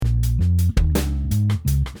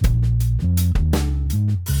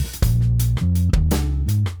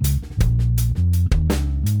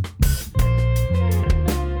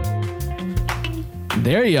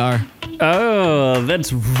There you are. Oh,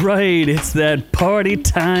 that's right. It's that party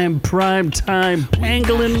time, prime time,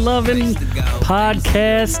 pangolin loving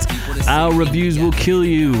podcast. Our Reviews Will Kill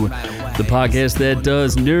You. The podcast that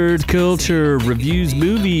does nerd culture, reviews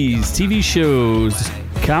movies, TV shows,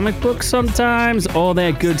 comic books sometimes, all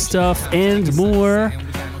that good stuff, and more.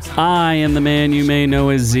 I am the man you may know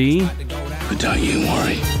as Z. But don't you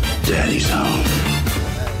worry, Daddy's home.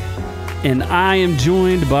 And I am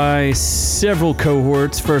joined by several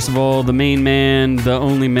cohorts. First of all, the main man, the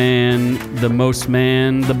only man, the most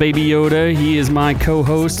man, the Baby Yoda. He is my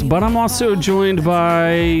co-host, but I'm also joined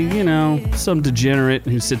by, some degenerate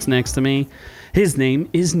who sits next to me. His name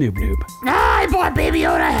is Noob Noob. I bought Baby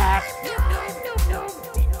Yoda hat.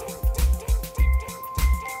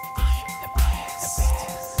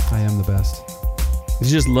 I am the best. You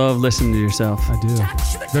just love listening to yourself. I do.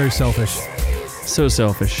 Very selfish. So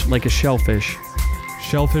selfish, like a shellfish.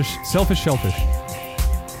 Selfish shellfish.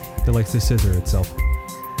 That likes to scissor itself.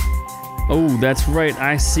 Oh, that's right.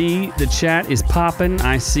 I see the chat is popping.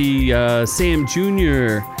 I see Sam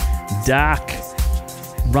Jr., Doc,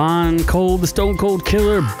 Ron Cole, the Stone Cold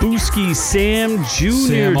Killer, Booski, Sam Jr.,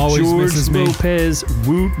 Sam always George misses me. Lopez,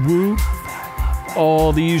 Woot Woot,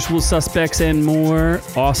 all the usual suspects and more.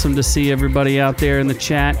 Awesome to see everybody out there in the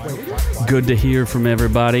chat. Good to hear from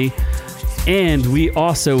everybody. And we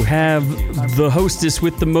also have the hostess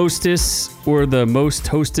with the mostess, or the most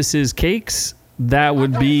hostesses cakes. That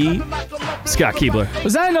would be Scott Keebler.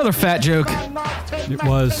 Was that another fat joke? It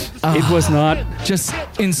was. It was not. Just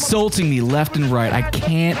insulting me left and right. I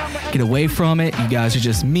can't get away from it. You guys are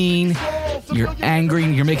just mean. You're angry.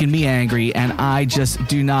 You're making me angry. And I just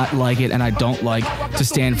do not like it. And I don't like to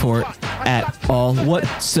stand for it at all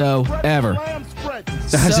whatsoever.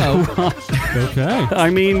 So, Okay. I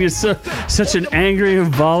mean, you're such an angry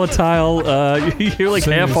and volatile, you're like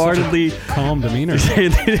Saying half-heartedly. Calm demeanor.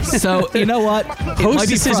 so you know what? It might be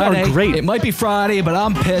Hostesses are Friday. great. It might be Friday, but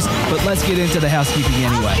I'm pissed. But let's get into the housekeeping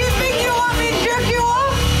anyway. Keeping you want me to jerk you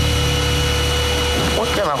off? What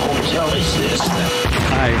kind of hotel is this?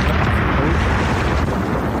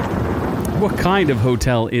 What kind of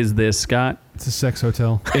hotel is this, Scott? It's a sex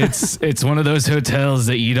hotel. It's one of those hotels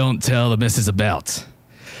that you don't tell the missus about.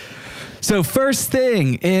 So first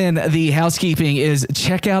thing in the housekeeping is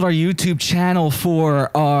check out our YouTube channel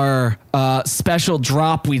for our special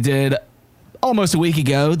drop we did almost a week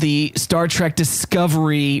ago. The Star Trek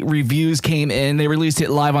Discovery reviews came in. They released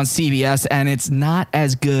it live on CBS, and it's not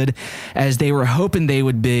as good as they were hoping they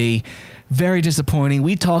would be. Very disappointing.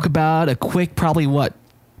 We talk about a quick, probably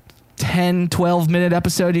 10, 12-minute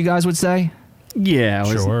episode, you guys would say? Yeah,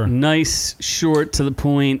 it was Sure. nice, short, to the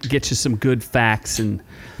point, get you some good facts and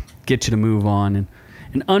get you to move on.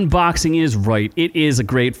 And unboxing is right. It is a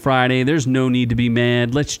great Friday. There's no need to be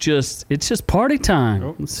mad. It's just party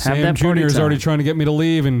time. Let's have Sam that party Jr. is time. already trying to get me to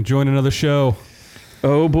leave and join another show.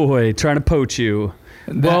 Oh boy, trying to poach you.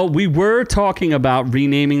 Well, we were talking about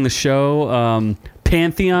renaming the show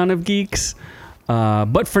Pantheon of Geeks.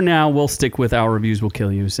 But for now, we'll stick with Our Reviews Will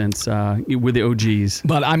Kill You since we're the OGs.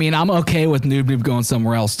 But I mean, I'm okay with Noob Noob going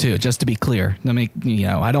somewhere else too, just to be clear. I mean,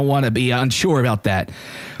 I don't want to be unsure about that.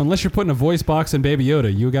 Unless you're putting a voice box in Baby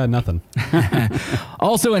Yoda, you got nothing.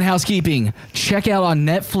 Also in housekeeping, check out on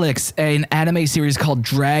Netflix an anime series called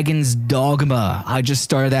Dragon's Dogma. I just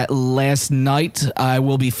started that last night. I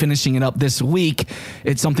will be finishing it up this week.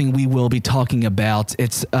 It's something we will be talking about.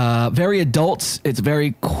 It's very adult. It's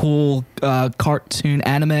very cool cartoon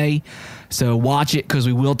anime. So watch it because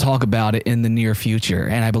we will talk about it in the near future.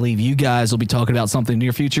 And I believe you guys will be talking about something in the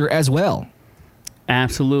near future as well.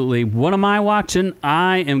 Absolutely. What am I watching?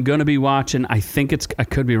 I am going to be watching, I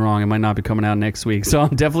could be wrong. It might not be coming out next week. So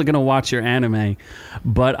I'm definitely going to watch your anime.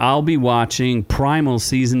 But I'll be watching Primal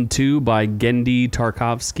Season 2 by Genndy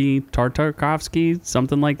Tartakovsky,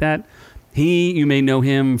 something like that. You may know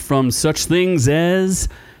him from such things as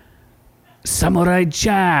Samurai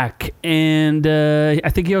Jack. And I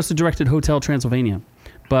think he also directed Hotel Transylvania.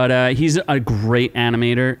 But he's a great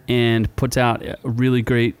animator and puts out a really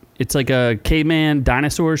great... It's like a caveman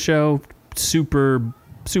dinosaur show, super,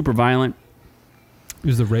 super violent.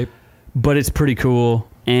 Is the rape? But it's pretty cool,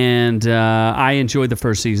 and I enjoyed the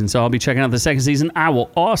first season, so I'll be checking out the second season. I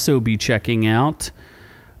will also be checking out,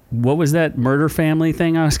 what was that Murder Family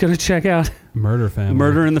thing I was going to check out? Murder Family.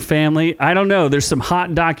 Murder in the Family. I don't know. There's some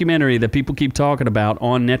hot documentary that people keep talking about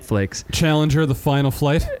on Netflix. Challenger, The Final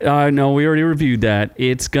Flight. No, we already reviewed that.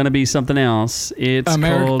 It's going to be something else. It's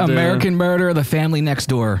called... American Murder, The Family Next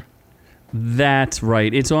Door. That's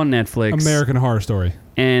right. It's on Netflix. American Horror Story.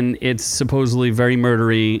 and it's supposedly very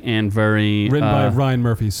murdery and very Written by Ryan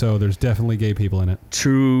Murphy, so there's definitely gay people in it.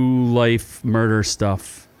 true life murder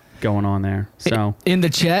stuff going on there. So In the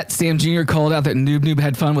chat, Sam Jr. called out that Noob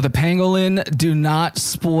had fun with a pangolin. Do not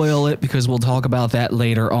spoil it because we'll talk about that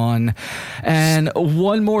later on. And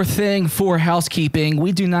one more thing for housekeeping.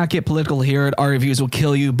 We do not get political here at Our Reviews Will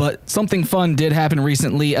Kill You, but something fun did happen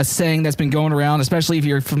recently, a saying that's been going around, especially if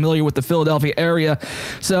you're familiar with the Philadelphia area.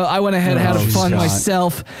 So I went ahead and had fun Scott.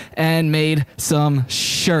 myself and made some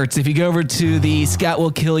shirts. If you go over to the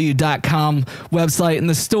ScottWillKillYou.com website in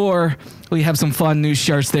the store, we have some fun new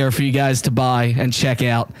shirts there for you guys to buy and check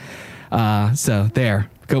out. So there,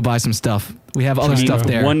 go buy some stuff. We have other stuff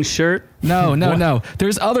there. One shirt. No.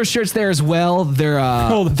 There's other shirts there as well. They're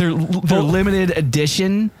limited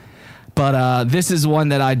edition, but this is one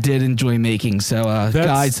that I did enjoy making. So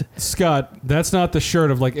guys, Scott, that's not the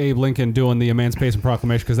shirt of like Abe Lincoln doing the Emancipation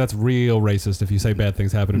Proclamation, because that's real racist if you say bad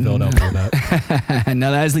things happen in Philadelphia with that.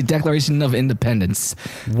 no, that is the Declaration of Independence.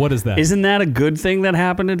 What is that? Isn't that a good thing that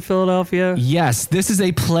happened in Philadelphia? Yes, this is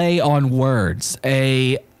a play on words.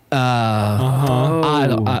 This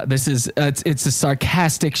is it's a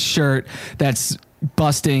sarcastic shirt that's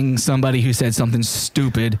busting somebody who said something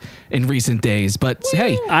stupid in recent days. But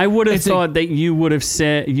hey, I would have thought that you would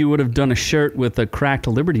have done a shirt with a cracked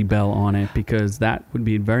Liberty Bell on it, because that would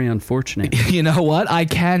be very unfortunate. You know what? I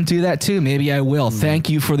can do that too. Maybe I will. Thank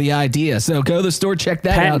you for the idea. So go to the store, check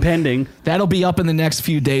that Patent out. pending. That'll be up in the next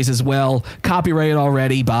few days as well. Copyrighted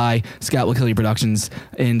already by Scott Will Kill You Productions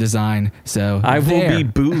in design. So I will be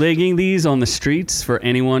bootlegging these on the streets for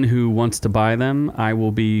anyone who wants to buy them. I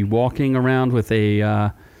will be walking around with a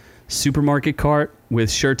supermarket cart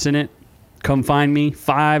with shirts in it. Come find me.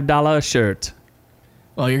 $5 a shirt.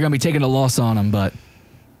 Well, you're going to be taking a loss on them, but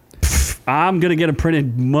I'm going to get them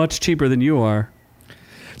printed much cheaper than you are.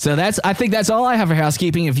 so I think that's all I have for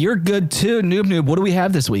housekeeping. If you're good too, Noob, what do we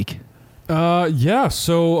have this week? Yeah,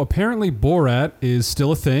 so apparently Borat is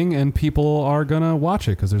still a thing, and people are gonna watch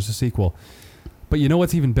it because there's a sequel. But you know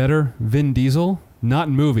what's even better? Vin Diesel, not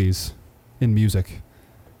in movies, in music.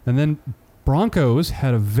 And then Broncos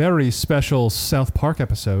had a very special South Park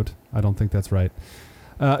episode. I don't think that's right.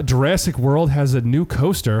 Jurassic World has a new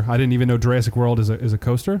coaster. I didn't even know Jurassic World is a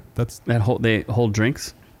coaster. They hold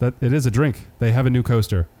drinks. That it is a drink. They have a new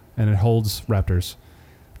coaster, and it holds raptors.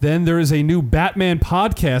 Then there is a new Batman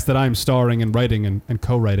podcast that I'm starring and writing and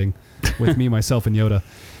co-writing with me, myself, and Yoda.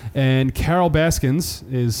 And Carol Baskins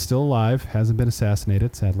is still alive, hasn't been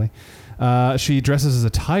assassinated, sadly. She dresses as a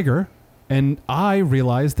tiger, and I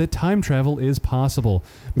realized that time travel is possible.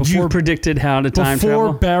 You predicted how to time before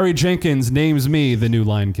travel? Barry Jenkins names me the new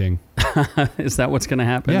Lion King. Is that what's going to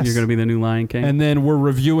happen? Yes. You're going to be the new Lion King? And then we're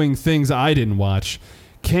reviewing things I didn't watch.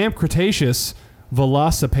 Camp Cretaceous,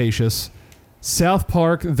 Velocipacious, South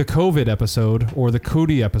Park, the COVID episode, or the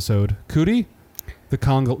Cootie episode. Cootie? The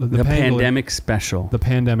pandemic special. The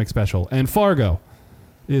pandemic special. And Fargo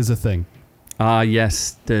is a thing.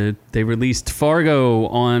 Yes. They released Fargo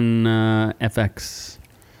on FX.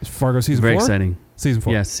 Fargo season 4? Very exciting. Season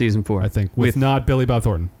 4. Yes, season 4. I think. With not Billy Bob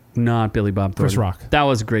Thornton. Not Billy Bob Thornton. Chris Rock. That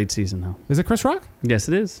was a great season, though. Is it Chris Rock? Yes,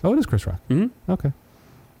 it is. Oh, it is Chris Rock. Mm-hmm. Okay.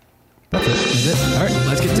 That's it. That's it. All right,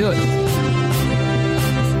 let's get to it.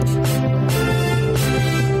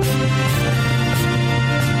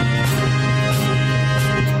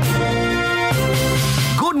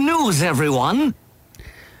 Good news, everyone.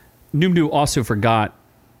 Noob also forgot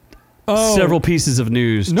several pieces of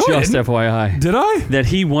news, No, I just didn't. FYI, Did I? that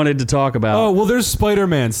he wanted to talk about. Oh, well, there's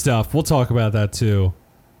Spider-Man stuff. We'll talk about that, too.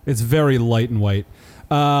 It's very light and white.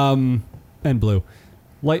 And blue.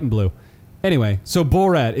 Light and blue. Anyway, so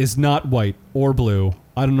Borat is not white or blue.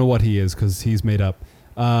 I don't know what he is, because he's made up.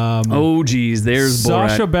 Oh, geez, there's Borat.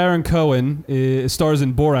 Sacha Baron Cohen stars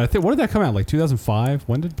in Borat. I think, when did that come out? Like 2005?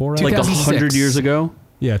 When did Borat? Like 2006. 100 years ago?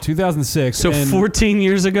 Yeah, 2006. So and 14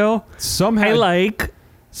 years ago?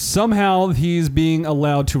 Somehow he's being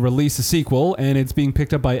allowed to release a sequel, and it's being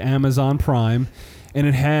picked up by Amazon Prime, and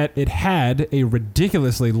it had a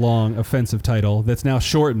ridiculously long, offensive title that's now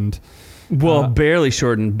shortened. Well, barely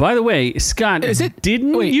shortened. By the way, Scott,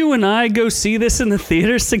 didn't you and I go see this in the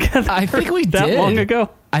theaters together? I think we that did. long ago.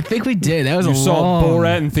 I think we did. That was You a saw long...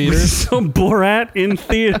 Borat in We theaters? saw Borat in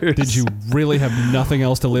theaters. Did you really have nothing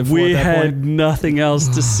else to live for We at that had point? nothing else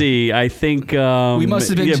to see. I think We must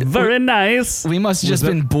have been very nice. We must have just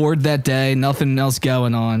been bored that day. Nothing else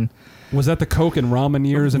going on. Was that the Coke and ramen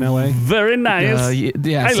years in L.A.? Very nice.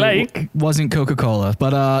 Yeah, I so like. it wasn't Coca-Cola,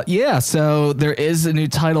 but yeah. So there is a new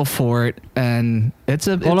title for it, and it's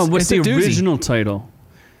a Hold on, what's it's the a doozy. original title?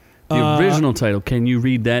 The original title. Can you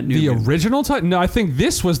read that? The original title? No, I think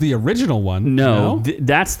this was the original one. No,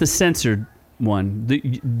 that's the censored one.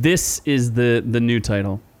 This is the new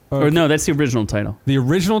title. Okay. Or no, that's the original title. The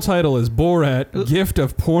original title is Borat, gift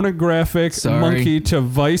of pornographic monkey to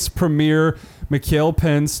Vice Premier Mikhail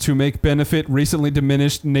Pence to make benefit recently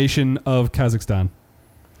diminished nation of Kazakhstan.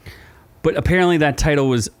 But apparently that title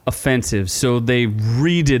was offensive, so they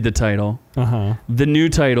redid the title. Uh-huh. The new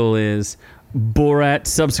title is Borat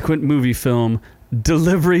subsequent movie film,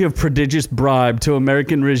 delivery of prodigious bribe to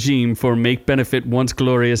American regime for make benefit once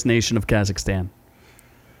glorious nation of Kazakhstan.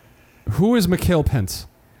 Who is Mikhail Pence?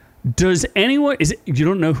 Does anyone you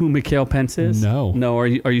don't know who Mikhail Pence is? No. No, are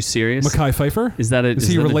you serious? Mackay Pfeiffer? Is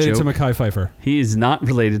he related to Mackay Pfeiffer? He is not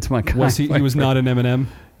related to Mackay Pfeiffer. He was not in Eminem.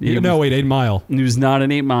 No, wait, 8 Mile. He was not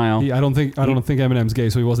in 8 Mile. I don't think Eminem's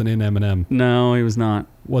gay, so he wasn't in Eminem. No, he was not.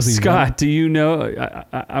 Was he? Scott, do you know?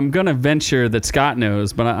 I'm gonna venture that Scott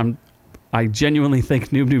knows, but I genuinely think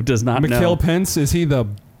Noob does not know. Mikhail Pence, is he the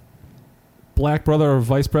black brother of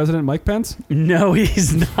Vice President Mike Pence? No,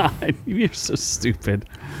 he's not. You're so stupid.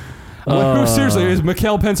 Seriously, is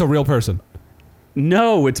Mikhail Pence a real person?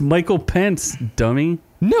 No, it's Michael Pence, dummy.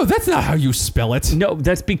 No, that's not how you spell it. No,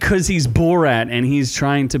 that's because he's Borat and he's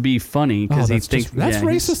trying to be funny because he thinks that's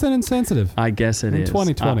racist and insensitive. I guess it is. In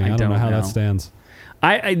 2020, I don't know how that stands.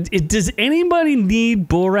 Does anybody need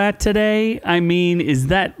Borat today? I mean, is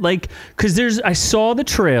that like because I saw the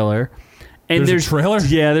trailer. And there's a trailer?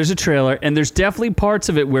 Yeah, there's a trailer, and there's definitely parts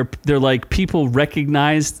of it where they're like people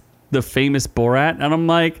recognized the famous Borat, and I'm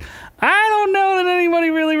like, I don't know that anybody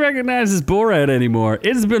really recognizes Borat anymore.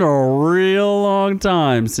 It's been a real long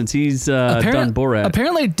time since he's done Borat.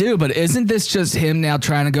 Apparently do, but isn't this just him now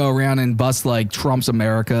trying to go around and bust like Trump's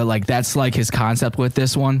America? Like that's like his concept with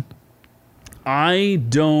this one. I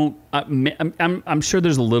don't. I'm sure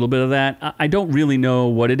there's a little bit of that. I don't really know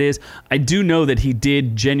what it is. I do know that he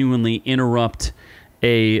did genuinely interrupt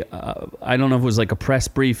I don't know if it was like a press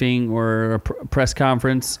briefing or a press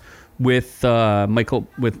conference with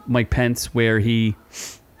Mike Pence, where he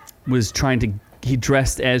was he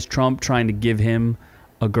dressed as Trump, trying to give him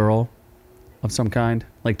a girl of some kind,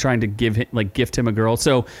 like trying to gift him a girl.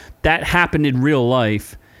 So that happened in real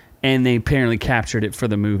life. And they apparently captured it for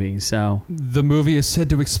the movie. So the movie is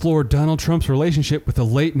said to explore Donald Trump's relationship with the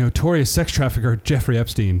late notorious sex trafficker Jeffrey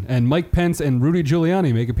Epstein, and Mike Pence and Rudy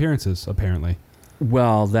Giuliani make appearances. Apparently.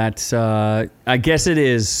 Well, that's, I guess it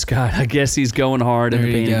is, Scott. I guess he's going hard in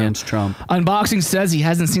the pain against Trump. Unboxing says he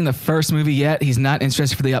hasn't seen the first movie yet. He's not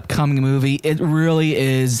interested for the upcoming movie. It really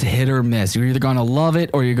is hit or miss. You're either going to love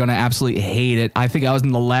it or you're going to absolutely hate it. I think I was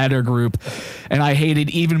in the latter group, and I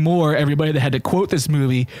hated even more everybody that had to quote this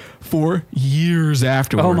movie for years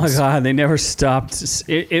afterwards. Oh, my God. They never stopped.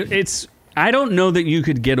 It's, I don't know that you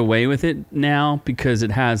could get away with it now because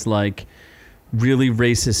it has, like, really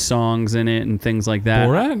racist songs in it and things like that.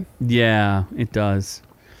 Borat? Yeah, it does.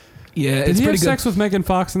 Yeah, Did it's he pretty have good. sex with Megan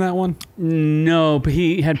Fox in that one? No, but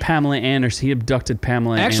he had Pamela Anderson. He abducted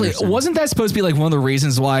Pamela Anderson. Actually, wasn't that supposed to be like one of the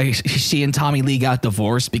reasons why she and Tommy Lee got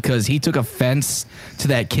divorced? Because he took offense to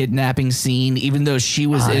that kidnapping scene, even though she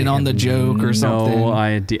was in on the joke or something. No,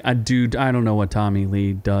 I don't know what Tommy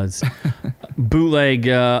Lee does. Bootleg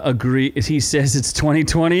agree. He says it's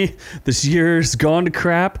 2020. This year's gone to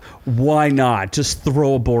crap. Why not? Just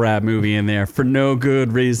throw a Borat movie in there for no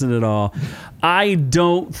good reason at all. I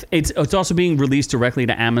don't. It's also being released directly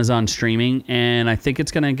to Amazon streaming, and I think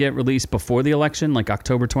it's going to get released before the election, like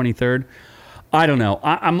October 23rd. I don't know.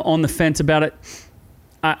 I'm on the fence about it.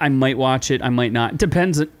 I might watch it. I might not.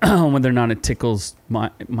 Depends on whether or not it tickles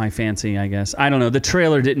my fancy, I guess. I don't know. The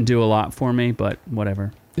trailer didn't do a lot for me, but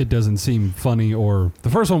whatever. It doesn't seem funny, or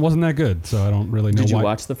the first one wasn't that good, so I don't really know why. Did you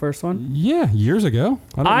watch the first one? Yeah, years ago.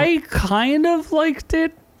 I kind of liked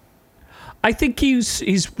it. I think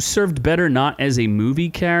he's served better not as a movie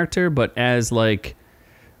character, but as like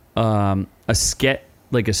a skit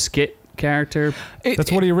character.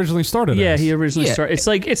 That's what he originally started as. Yeah, he originally started. It's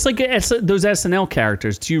like those SNL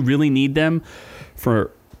characters. Do you really need them for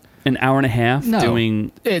an hour and a half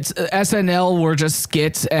doing? It's SNL were just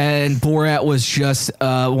skits, and Borat was just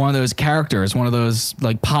one of those characters, one of those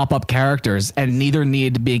like pop-up characters, and neither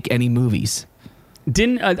needed to make any movies.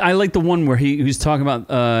 Didn't I like the one where he was talking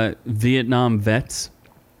about Vietnam vets?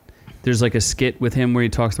 There's like a skit with him where he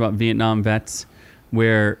talks about Vietnam vets,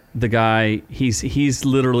 where the guy he's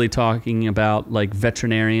literally talking about like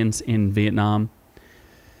veterinarians in Vietnam.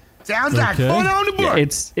 Sounds like fun on the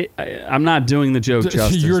board. I'm not doing the joke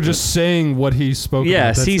justice. You're just saying what he spoke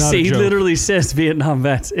yes, about. Yes, he literally says Vietnam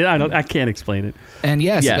vets. I can't explain it. And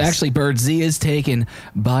yes, actually, Bird Z is taken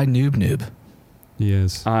by Noob. He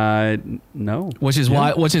is. No. Which is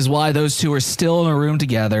why those two are still in a room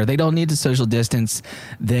together. They don't need to social distance.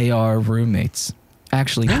 They are roommates.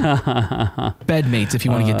 Actually, bedmates if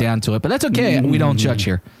you want to get down to it. But that's okay. We don't judge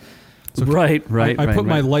here. Right. I put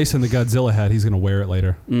my lice in the Godzilla hat. He's going to wear it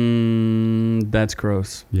later. That's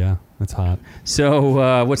gross. Yeah, that's hot.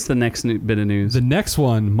 So what's the next bit of news? The next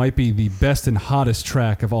one might be the best and hottest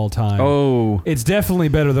track of all time. Oh. It's definitely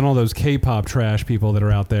better than all those K-pop trash people that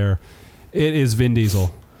are out there. It is Vin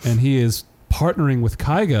Diesel. And he is partnering with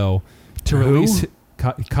Kygo to release...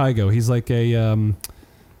 Kygo. He's like a...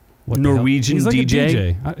 Norwegian he's like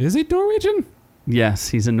DJ? A DJ. Is he Norwegian? Yes,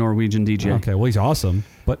 he's a Norwegian DJ. Okay, well, he's awesome.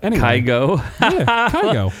 But anyway. Kygo. Yeah,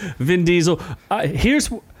 Kygo. Vin Diesel.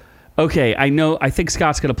 Okay, I think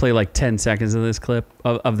Scott's going to play like 10 seconds of this clip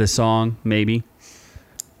of this song, maybe.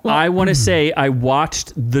 Well, I want to say I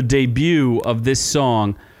watched the debut of this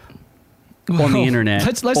song on the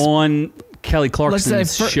internet on Kelly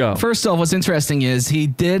Clarkson's show. First off, what's interesting is he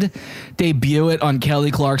did debut it on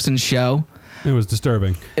Kelly Clarkson's show. It was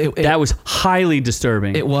disturbing. That was highly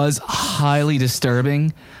disturbing. It was highly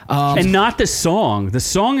disturbing. And not the song. The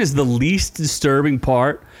song is the least disturbing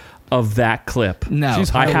part of that clip. No.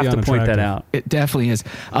 I have to point that out. It definitely is.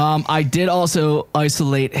 I did also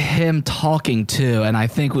isolate him talking too, and I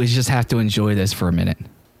think we just have to enjoy this for a minute.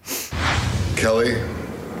 Kelly,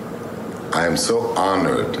 I am so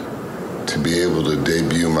honored to be able to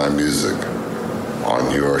debut my music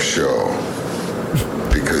on your show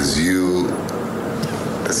because you,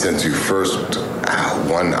 since you first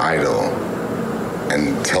won Idol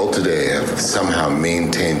and till today have somehow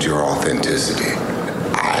maintained your authenticity.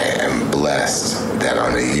 I am blessed that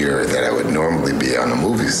on a year that I would normally be on a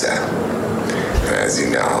movie set, and as you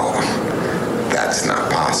know, that's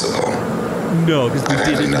not possible. No, because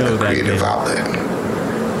we didn't know that. Another creative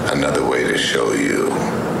outlet, another way to show you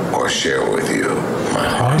or share with you my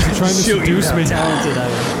heart. Why is he trying to seduce me?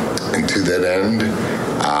 And to that end,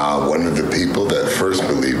 one of the people that first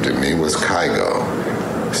believed in me was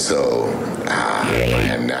Kygo. So I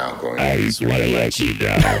am now going to... I just want to let you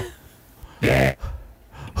know that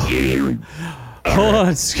you Hold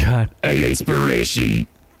on, Scott. an inspiration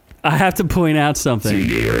I have to point out something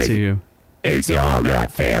to you. It's all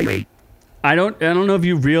not family. I don't know if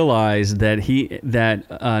you realize that Noob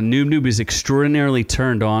Noob is extraordinarily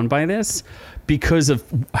turned on by this because of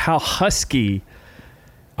how husky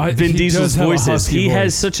Vin Diesel's voice is. He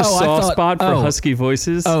has such a soft spot for husky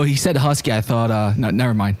voices. Oh, he said husky. I thought, no,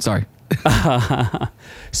 never mind. Sorry.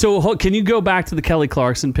 So can you go back to the Kelly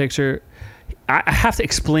Clarkson picture? I have to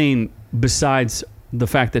explain, besides the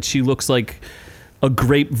fact that she looks like a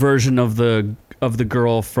grape version of the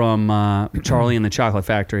girl from Charlie and the Chocolate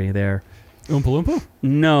Factory there. Oompa Loompa?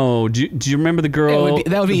 No. Do you remember the girl?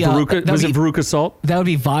 That would be Veruca, was it Veruca Salt? That would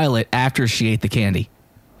be Violet after she ate the candy.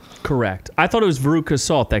 Correct. I thought it was Veruca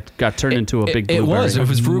Salt that got turned into a big blueberry. It was. It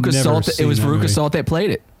was Veruca Never Salt. seen It was that Veruca movie. Salt that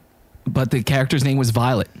played it, but the character's name was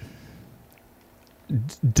Violet.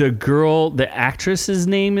 The actress's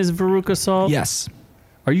name is Veruca Salt? Yes.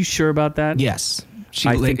 Are you sure about that? Yes.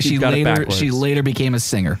 I think you've got it backwards. She later became a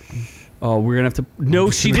singer. Oh, we're gonna have to.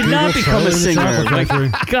 No, she did not become a singer.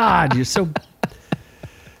 My God, you're so.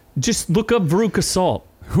 Just look up Veruca Salt.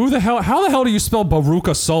 How the hell do you spell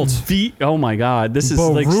Veruca Salt? Oh my God, this is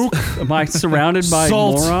like. Am I surrounded by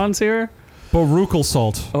Salt. morons here? Baruchal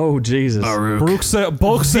Salt. Oh Jesus.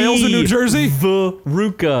 Bulk sales in New Jersey?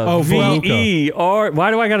 Veruca. Oh, V-E-R.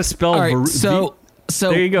 Why do I gotta spell? All right, so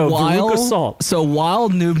there you go. Veruca Salt. So while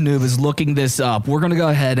Noob Noob is looking this up, we're gonna go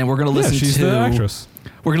ahead and we're gonna listen she's to. the actress.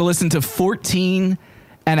 We're gonna listen to 14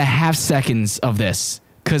 and a half seconds of this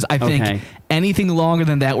because I think anything longer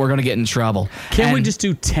than that, we're gonna get in trouble. Can't we just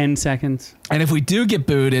do 10 seconds? And if we do get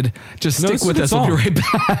booted, just stick with us. We'll be right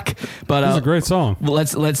back. But This is a great song. Well,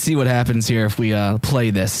 let's see what happens here if we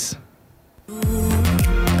play this. And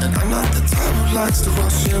I'm not the type who likes to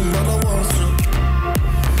rush in, but I want to.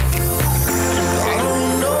 I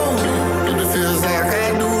don't know if it feels like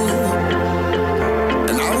I do.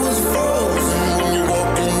 And I was frozen when you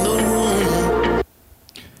walked in the room.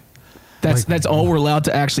 That's all we're allowed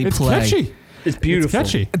to actually It's play. catchy. It's beautiful.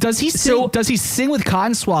 It's catchy. Does he sing? Does he sing with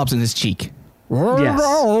cotton swabs in his cheek? Yes.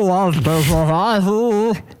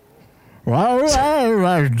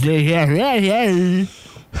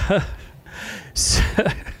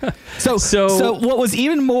 So what was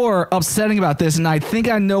even more upsetting about this, and I think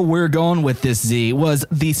I know where we're going with this, Z, was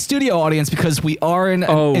the studio audience, because we are in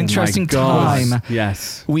an interesting time.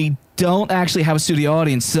 Yes. We don't actually have a studio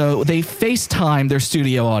audience, so they FaceTime their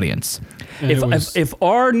studio audience. If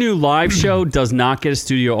our new live show does not get a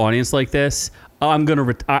studio audience like this, I'm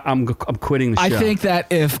quitting the show. I think that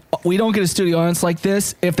if we don't get a studio audience like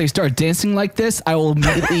this, if they start dancing like this, I will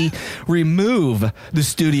immediately remove the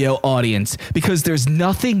studio audience because there's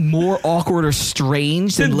nothing more awkward or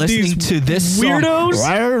strange than listening to this weirdos.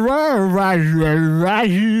 song.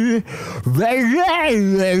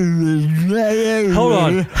 Hold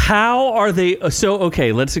on. How are they? So,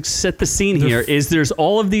 okay, let's set the scene here. There's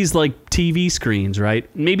all of these like TV screens, right?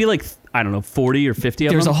 Maybe like, I don't know, 40 or 50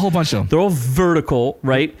 of There's them. a whole bunch of them. They're all vertical,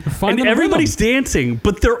 right? Finding And a everybody's dancing,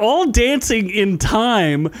 but they're all dancing in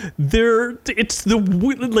time. It's the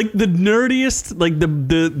nerdiest, like the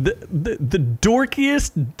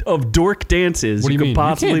dorkiest of dork dances What do you could mean?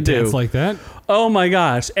 possibly you can't do. dance like that. Oh my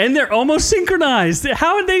gosh! And they're almost synchronized.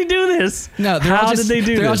 How did they do this? No, how did they do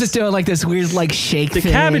They're this? all just doing like this weird like shake The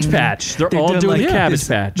thing. Cabbage Patch. They're all doing the Cabbage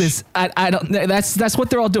Patch. I don't. That's what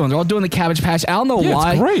they're all doing. They're all doing the Cabbage Patch. I don't know Yeah,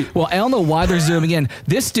 why. it's great. Well, I don't know why they're zooming in.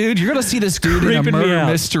 This dude, you're gonna see this dude in a creeping me murder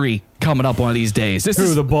out. mystery coming up one of these days. This Who,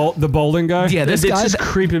 is the bowling guy? yeah. This it's guy just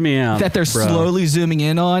creeping me out. that they're bro. slowly zooming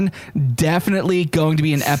in on. Definitely going to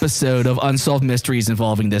be an episode of Unsolved Mysteries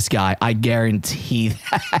involving this guy. I guarantee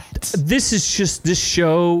that. This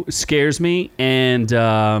show scares me, and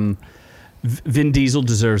Vin Diesel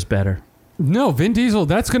deserves better. No, Vin Diesel,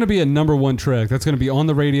 that's going to be a #1 track. That's going to be on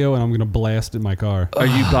the radio, and I'm going to blast it in my car. Are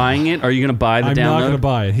you buying it? Are you going to buy the I'm download? not going to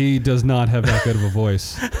buy it. He does not have that good of a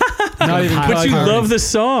voice. Not even But you Kyle love Kyrie. the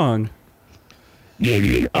song.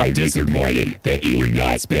 Maybe I'm disappointed that you would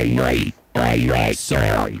not spend right on my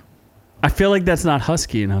song. I feel like that's not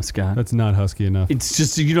husky enough, Scott. That's not husky enough. It's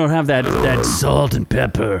just you don't have that salt and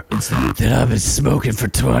pepper that I've been smoking for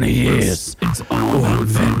 20 years. It's all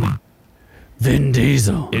Vin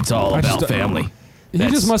Diesel. It's all I about just- family. He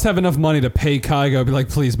just must have enough money to pay Kygo. Be like,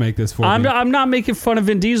 please make this for me. I'm not making fun of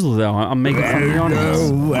Vin Diesel though. I'm making fun of the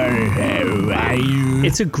audience.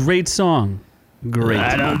 It's a great song. Great.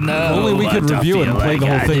 I don't know. Only we could review it and play the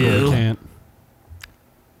whole thing, but we can't.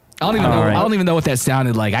 I don't even know. All right. I don't even know what that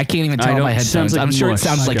sounded like. I can't even I tell don't- my sounds headphones. like I'm sure it mush,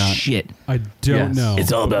 sounds like Scott. shit. I don't Yes. know.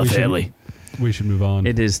 It's all about We should- family. We should move on.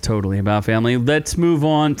 It is totally about family. Let's move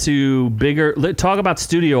on to bigger. Talk about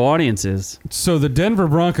studio audiences. So the Denver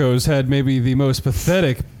Broncos had maybe the most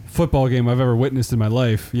pathetic football game I've ever witnessed in my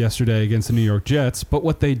life yesterday against the New York Jets. But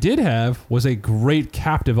what they did have was a great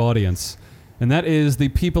captive audience, and that is the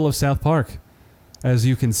people of South Park. As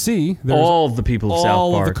you can see, there's All the people of South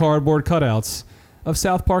all Park. of the cardboard cutouts of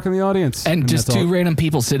South Park in the audience. And just that's two all. random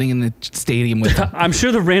people sitting in the stadium with them. I'm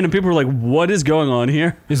sure the random people are like, "What is going on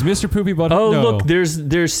here?" Is Mr. Poopy Butt? Oh, no. look,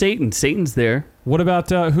 there's Satan. Satan's there. What about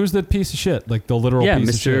who's the piece of shit? Like the literal Yeah, piece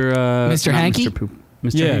of shit. Mr. not Hanky? Mr. Poop.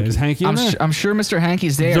 Mr. Yeah, Hanky. is Hanky in there? I'm sure Mr.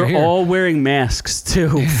 Hankey's there. They're Here. all wearing masks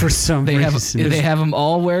too for some They have reason. they have them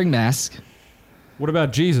all wearing masks. What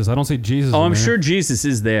about Jesus? I don't see Jesus. Oh, in I'm there. sure Jesus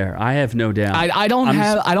is there. I have no doubt. I don't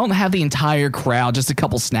I'm have the entire crowd, just a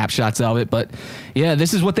couple snapshots of it, but yeah,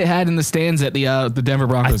 this is what they had in the stands at the Denver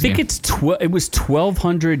Broncos I think game. it was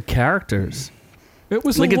 1,200 characters. It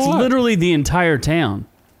was Like a it's lot. literally the entire town.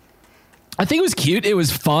 I think it was cute. It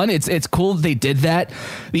was fun. It's cool that they did that.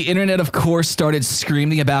 The internet, of course, started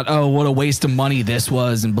screaming about, oh, what a waste of money this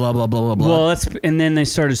was, and blah blah blah blah blah. Well, and then they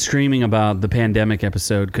started screaming about the pandemic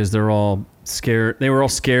episode because they're all scared. They were all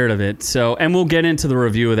scared of it. So, and we'll get into the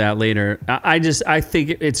review of that later. I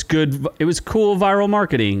think it's good. It was cool viral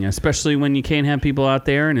marketing, especially when you can't have people out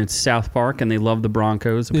there and it's South Park and they love the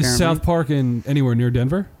Broncos. Apparently. Is South Park in anywhere near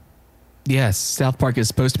Denver? yes, South Park is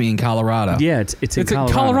supposed to be in Colorado. Yeah, it's in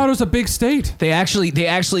Colorado. Colorado's a big state. They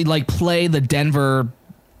actually like play the Denver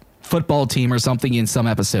football team or something in some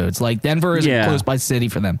episodes. Like Denver is Yeah. a close by city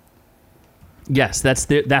for them. Yes, that's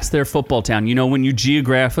their football town. You know, when you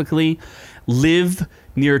geographically live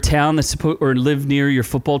near a town that's supposed or live near your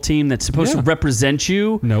football team that's supposed to Yeah. represent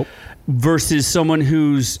you, Nope. versus someone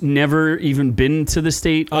who's never even been to the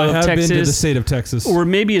state I of have Texas, been to the state of Texas. or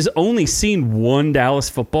maybe has only seen one Dallas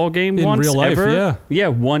football game In once real life, ever. yeah.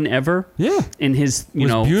 one ever. Yeah. In his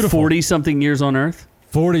Was beautiful. 40-something years on Earth.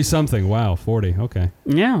 40 something. Wow, 40. Okay.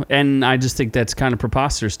 Yeah, and I just think that's kind of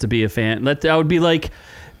preposterous to be a fan. That would be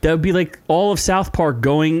like all of South Park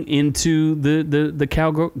going into the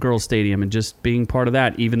Cowgirl Stadium and just being part of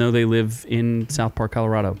that, even though they live in South Park,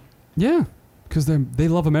 Colorado. Yeah, because they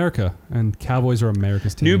love America, and Cowboys are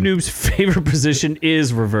America's team. Noob Noob's favorite position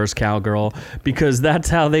is reverse cowgirl because that's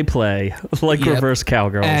how they play, like Yep. reverse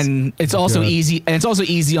cowgirls. And it's also Good. easy. And it's also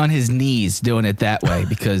easy on his knees doing it that way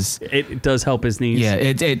because it does help his knees. yeah,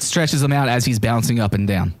 it stretches him out as he's bouncing up and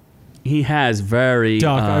down. He has very.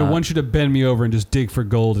 Doc, I want you to bend me over and just dig for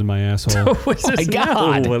gold in my asshole. What's my this?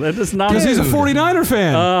 God. No, that is not. Because he's a 49er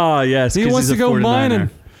fan. Oh yes, He 'cause wants he's to a go 49er. mining.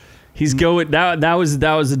 He's going. That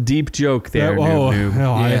was a deep joke there. oh, Noob.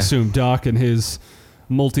 hell, I Yeah. assume Doc and his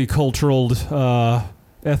multicultural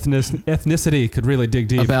ethnicity could really dig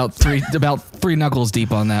deep. About three knuckles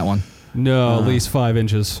deep on that one. No, at least 5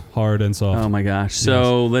 inches hard and soft. Oh my gosh!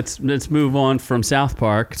 So let's move on from South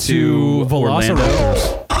Park to Orlando.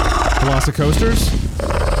 Velociraptors. Velocicoasters?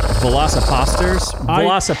 Velocipastors?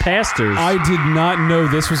 Velocipasters. I did not know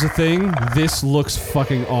this was a thing. This looks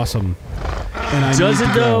fucking awesome. And I Does need it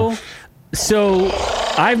to go. though? So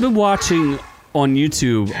I've been watching on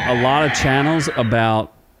YouTube a lot of channels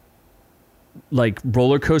about like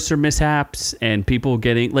roller coaster mishaps and people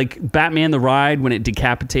getting like Batman the Ride when it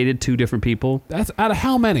decapitated 2 different people. That's out of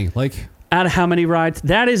how many? Like, Out of how many rides?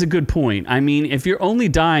 That is a good point. I mean, if you're only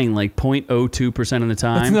dying like 0.02% of the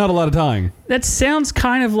time, that's not a lot of dying. that sounds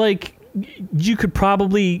kind of like you could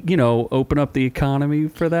probably, open up the economy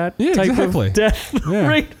for that Yeah, type exactly. of death Yeah.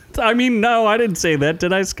 rate. I mean, no, I didn't say that,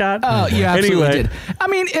 did I, Scott? Oh, you absolutely Anyway. did. I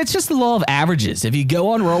mean, it's just the law of averages. If you go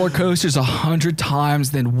on roller coasters 100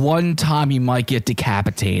 times, then one time you might get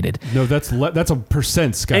decapitated. No, that's a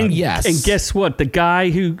percent, Scott. And Yes. and guess what? The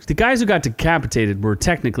guys who got decapitated were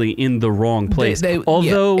technically in the wrong place.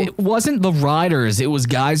 Although it wasn't the riders, it was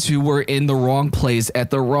guys who were in the wrong place at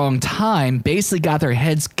the wrong time, basically got their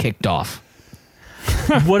heads kicked off.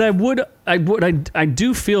 what I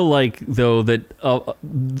do feel like though that a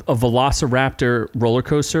Velociraptor roller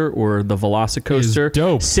coaster or the Velocicoaster Is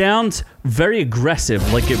dope. sounds very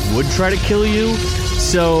aggressive, like it would try to kill you.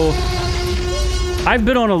 So I've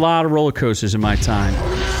been on a lot of roller coasters in my time.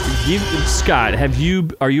 Scott,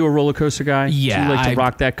 are you a roller coaster guy? Yeah, Do you like to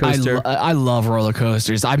rock that coaster? I love roller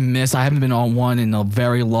coasters. I haven't been on one in a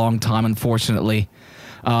very long time, unfortunately.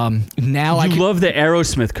 Now I love the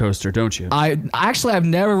Aerosmith coaster, don't you? I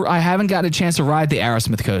haven't gotten a chance to ride the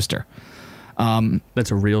Aerosmith coaster.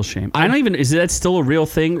 That's a real shame. Is that still a real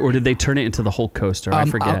thing, or did they turn it into the Hulk coaster? I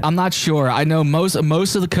forget. I'm not sure. I know most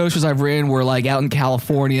of the coasters I've ridden were like out in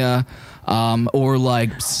California, or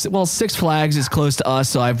like, Six Flags is close to us,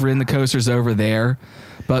 so I've ridden the coasters over there.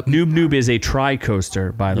 But Noob is a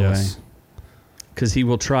tri-coaster, by the way. Yes. Because he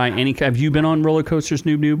will try any. Have you been on roller coasters,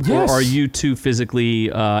 Noob? Yes. Or are you too physically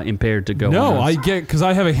impaired to go? No, on those? because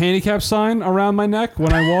I have a handicap sign around my neck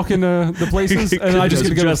when I walk into the places, and I just get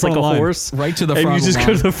to go to the dressed front like of a the line. horse, right to the and front you of the just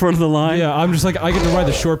go line. to the front of the line. Yeah, I'm just like, I get to ride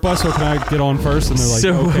the short bus, so can I get on first? And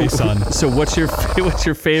they're like, okay, son. So what's your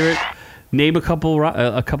favorite? Name a couple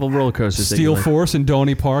roller coasters. that you Steel like. Force in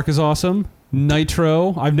Donny Park is awesome.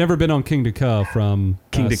 Nitro. I've never been on King to Ka from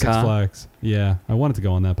King to Six Ka? Flags. Yeah, I wanted to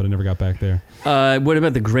go on that, but I never got back there. What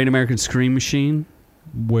about the Great American Scream Machine?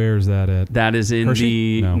 Where's that at? That is in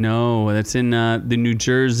Hershey? No, that's in the New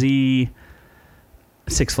Jersey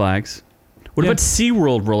Six Flags. What about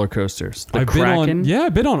SeaWorld roller coasters? The Kraken?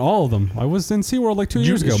 I've been on all of them. I was in SeaWorld like 2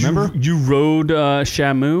 years ago, remember? You rode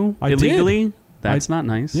Shamu I did. illegally? That's not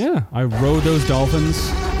nice. Yeah, I rode those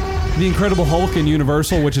dolphins. The Incredible Hulk in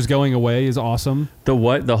Universal, which is going away, is awesome. The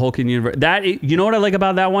what? The Hulk in Universe. You know what I like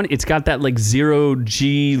about that one? It's got that like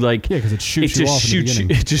 0G like. Yeah, because it shoots you off in the beginning.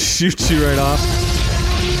 It just shoots you right off.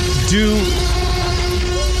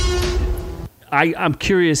 I'm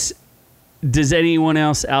curious. Does anyone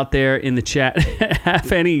else out there in the chat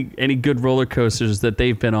have any good roller coasters that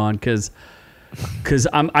they've been on? Because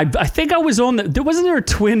I think I was on wasn't there a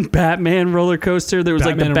twin Batman roller coaster? There was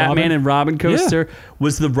like the Batman and Robin coaster. Yeah.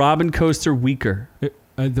 Was the Robin coaster weaker?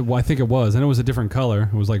 I think it was, and it was a different color.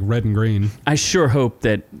 It was like red and green. I sure hope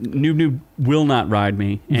that Noob will not ride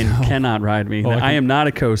me and cannot ride me. I am not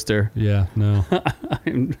a coaster. Yeah, no.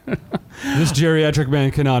 This geriatric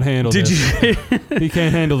man cannot handle this. He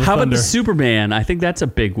can't handle the How thunder. about the Superman? I think that's a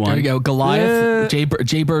big one. There you go, Goliath.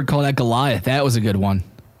 Jay Bird called that Goliath. That was a good one.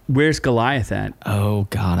 Where's Goliath at? Oh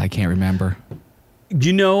God, I can't remember.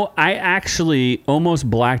 I actually almost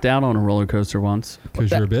blacked out on a roller coaster once.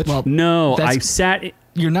 Because you're a bitch? Well, No, I that's- sat.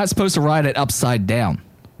 You're not supposed to ride it upside down.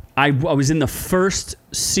 I was in the first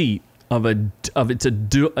seat it's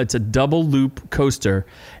a double loop coaster,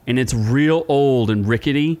 and it's real old and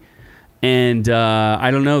rickety, and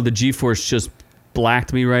I don't know, the G-force just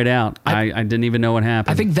blacked me right out. I didn't even know what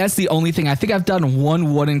happened. I think that's the only thing. I think I've done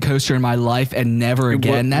one wooden coaster in my life and never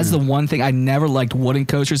again. That's the one thing. I never liked wooden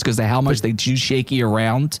coasters because of how much they do shake you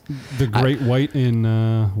around. The Great White in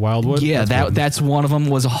Wildwood? Yeah, that's one of them.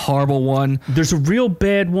 Was a horrible one. There's a real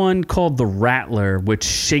bad one called the Rattler, which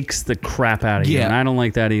shakes the crap out of you, Yeah. and I don't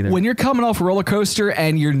like that either. When you're coming off a roller coaster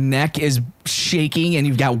and your neck is shaking and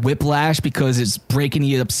you've got whiplash because it's breaking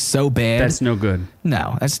you up so bad. That's no good.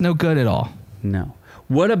 No, that's no good at all. No.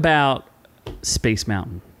 What about Space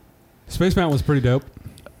Mountain? Space Mountain was pretty dope.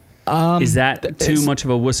 Is that too much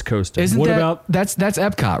of a wuss coaster? Isn't What that, about- that's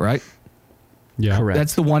Epcot, right? Yeah. Correct.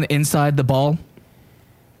 That's the one inside the ball.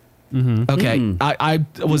 Okay, I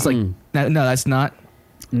was like, no, that's not.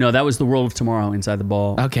 No, that was the World of Tomorrow inside the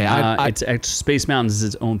ball. Okay, it's Space Mountains is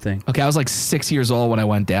its own thing. Okay, I was like 6 years old when I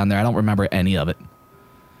went down there. I don't remember any of it.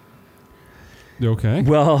 Okay.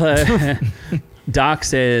 Well, Doc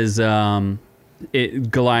says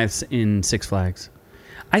Goliath's in Six Flags.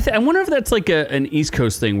 I wonder if that's like an East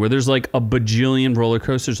Coast thing where there's like a bajillion roller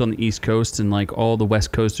coasters on the East Coast and like all the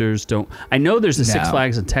West Coasters don't. I know there's a Six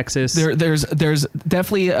Flags in Texas. There's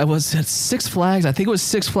definitely was it Six Flags. I think it was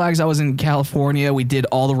Six Flags. I was in California. We did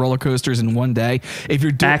all the roller coasters in one day. If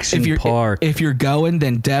you're Park. If you're going,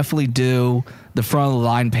 then definitely do the front of the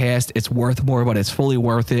line pass. It's worth more, but it's fully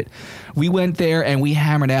worth it. We went there and we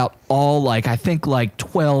hammered out all I think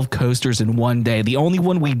 12 coasters in one day. The only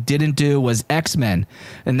one we didn't do was X-Men,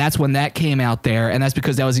 and that's when that came out there, and that's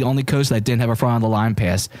because that was the only coaster that didn't have a front of the line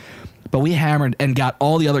pass. But we hammered and got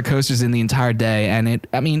all the other coasters in the entire day, and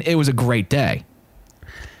it was a great day.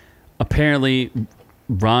 Apparently,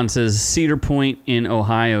 Ron says Cedar Point in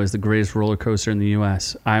Ohio is the greatest roller coaster in the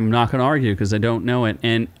U.S. I'm not going to argue because I don't know it,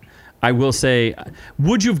 and I will say,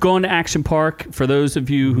 would you have gone to Action Park? For those of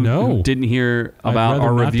you who didn't hear about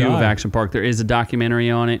our review of Action Park, there is a documentary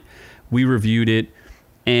on it. We reviewed it.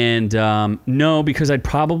 And no, because I'd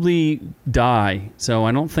probably die. So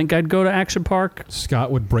I don't think I'd go to Action Park.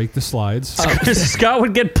 Scott would break the slides. Scott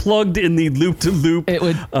would get plugged in the loop-to-loop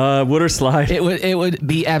water slide. It would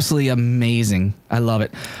be absolutely amazing. I love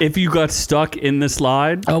it. If you got stuck in the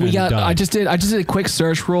slide. Oh, I just did a quick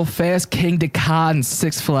search real fast. King Decad,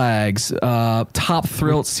 Six Flags. Top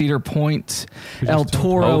Thrill at Cedar Point. El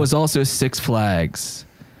Toro is also Six Flags.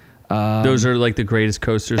 Those are like the greatest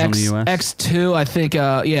coasters in the U.S. X2, I think,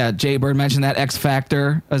 Jay Bird mentioned that. X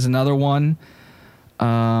Factor is another one.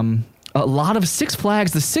 A lot of Six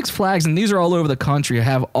Flags. The Six Flags, and these are all over the country,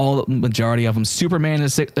 have all the majority of them. Superman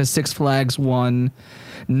is a Six Flags one.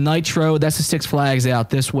 Nitro, that's a Six Flags out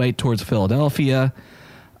this way towards Philadelphia.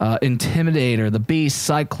 Intimidator, The Beast,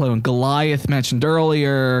 Cyclone, Goliath mentioned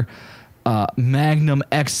earlier. Magnum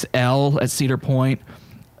XL at Cedar Point.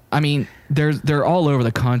 I mean, they're all over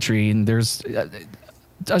the country, and there's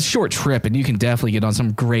a short trip, and you can definitely get on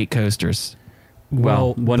some great coasters.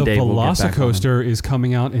 Well, one day we'll get back Velocicoaster is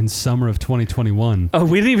coming out in summer of 2021. Oh,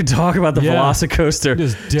 we didn't even talk about the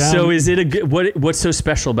Velocicoaster. So is it what's so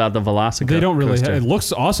special about the Velocicoaster? They don't really. It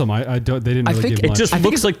looks awesome. They didn't really give much. It just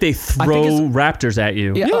looks like they throw raptors at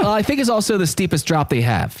you. Yeah, I think it's also the steepest drop they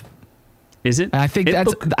have. Is it? And I think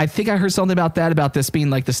I think I heard something about this being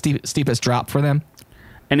like the steepest drop for them.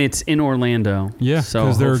 And it's in Orlando. Yeah,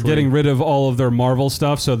 because they're getting rid of all of their Marvel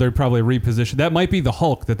stuff, so they're probably repositioned. That might be the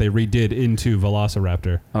Hulk that they redid into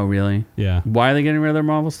Velociraptor. Oh, really? Yeah. Why are they getting rid of their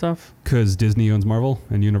Marvel stuff? Because Disney owns Marvel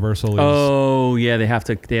and Universal is... Oh, yeah, they have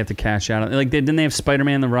to cash out. Didn't they have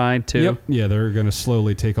Spider-Man the Ride, too? Yep. Yeah, they're going to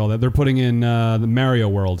slowly take all that. They're putting in the Mario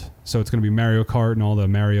World, so it's going to be Mario Kart and all the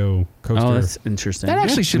Mario coaster. Oh, that's interesting. That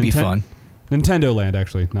actually should be fun. Nintendo Land,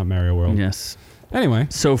 actually, not Mario World. Yes. Anyway.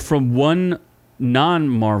 So from one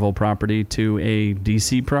non-Marvel property to a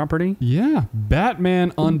DC property? Yeah.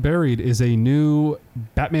 Batman Unburied is a new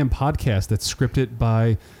Batman podcast that's scripted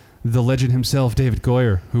by the legend himself, David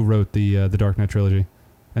Goyer, who wrote the Dark Knight trilogy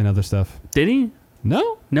and other stuff. Did he?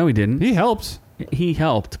 No. No, he didn't. He helped. He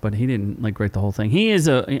helped, but he didn't write the whole thing.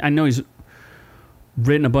 I know he's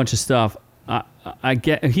written a bunch of stuff. I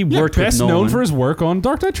get he worked with Nolan. Best known for his work on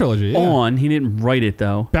Dark Knight trilogy. Yeah. He didn't write it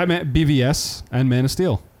though. Batman BVS and Man of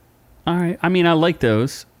Steel. All right. I mean, I like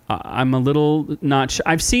those. I'm a little not sure.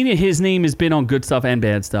 I've seen it. His name has been on good stuff and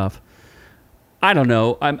bad stuff. I don't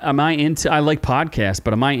know. I like podcasts,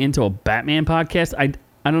 but am I into a Batman podcast?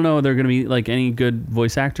 I don't know. Are there going to be any good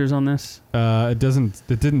voice actors on this? It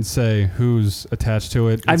didn't say who's attached to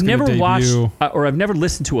it. I've never watched or I've never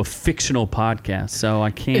listened to a fictional podcast, so I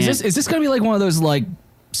can't. Is this going to be one of those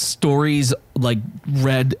stories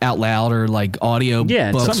read out loud or audio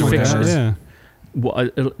books? Something like fiction. That. Yeah. Well,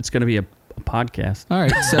 it's going to be a podcast. All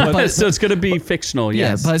right, so it's going to be fictional.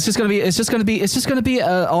 Yes. Yeah, but it's just going to be an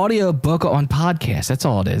audio book on podcast. That's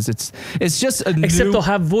all it is. It's just except they'll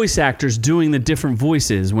have voice actors doing the different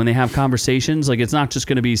voices when they have conversations. It's not just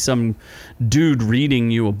going to be some dude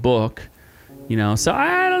reading you a book. So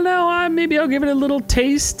I don't know. Maybe I'll give it a little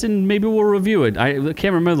taste and maybe we'll review it. I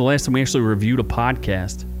can't remember the last time we actually reviewed a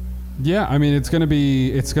podcast. Yeah, I mean it's going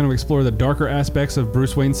to explore the darker aspects of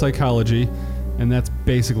Bruce Wayne's psychology. And that's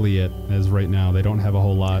basically it, as right now. They don't have a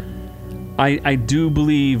whole lot. I do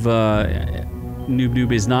believe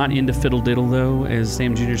Noob is not into fiddle diddle, though, as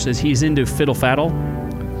Sam Jr. says. He's into fiddle faddle.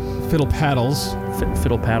 Fiddle paddles.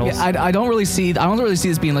 Fiddle Paddles. Yeah, I don't really see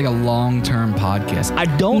this being like a long-term podcast. I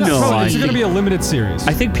don't No, know. I- It's going to be a limited series.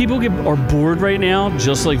 I think people are bored right now,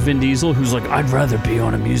 just like Vin Diesel, who's like, I'd rather be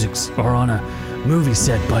on a movie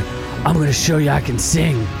set, but I'm going to show you I can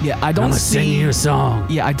sing. Yeah, I I'm don't going to sing see. you a song.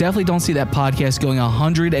 Yeah, I definitely don't see that podcast going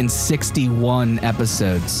 161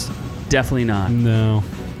 episodes. Definitely not. No.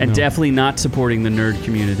 And no. definitely not supporting the nerd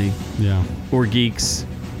community Yeah. or geeks.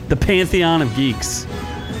 The pantheon of geeks.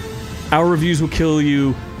 Our reviews will kill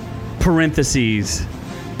you. Parentheses.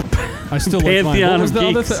 I still like mine. Pantheon What was of the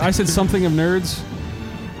other geeks. thing? I said something of nerds.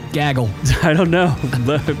 Gaggle. I don't know.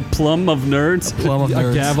 The plum of nerds. Plum of A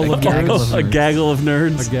nerds. gavel of gaggle nerds. A gaggle of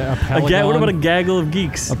nerds. A polygon. What about a gaggle of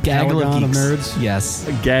geeks? Gaggle of Paragon of geeks. nerds. Yes.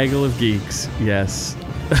 A gaggle of geeks. Yes.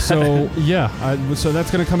 So yeah, so that's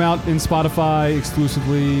going to come out in Spotify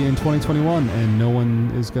exclusively in 2021, and no one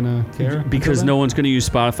is going to care Because until no then? one's going to use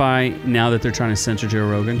Spotify now that they're trying to censor Joe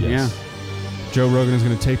Rogan. Yes. Joe Rogan is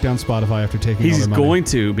going to take down Spotify after taking Yeah. all He's their money. going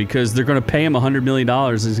to, because they're going to pay him $100 million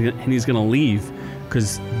and he's going to leave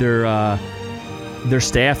because their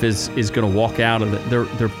staff is going to walk out of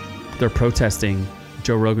it. They're protesting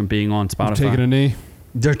Joe Rogan being on Spotify. taking a knee.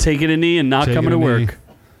 They're taking a knee and not Taking coming a to knee. work.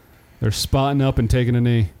 They're spotting up and taking a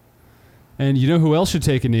kney. And you know who else should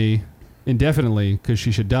take a knee indefinitely because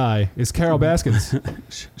she should die is Carol Baskins.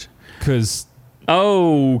 Because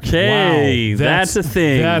Okay, wow, that's a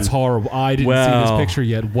thing. That's horrible. I didn't see Well, this picture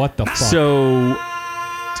yet. What the fuck? So,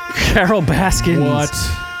 Carol Baskins. what?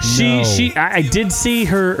 No. I did see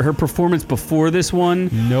her performance before this one.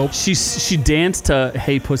 Nope. She danced to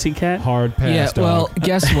Hey Pussycat. Hard pass. Yeah, well, dog.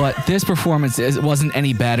 guess what? This performance wasn't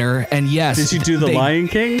any better. And yes, Did she do the they- Lion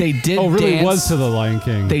King? They did. Oh, really? Dance, It was to the Lion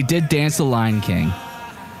King. They did dance the Lion King.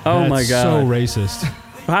 Oh That's my god. so racist.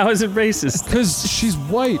 How is it racist? Because she's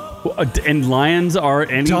white. And lions are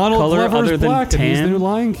any Donald color Glover's other than black, and he's the new tan?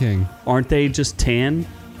 Lion King. Aren't they just tan?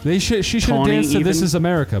 She should have Tawny danced to "This even? Is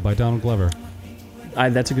America" by Donald Glover.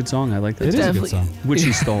 That's a good song. I like that. It is song. a good definitely- song. Which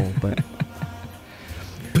he stole, but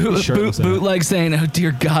shirtless in it. Bootleg saying, "Oh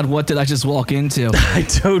dear God, what did I just walk into?" I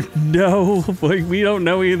don't know. Like, we don't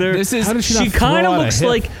know either. This is How did she not kind throw of out a looks hip?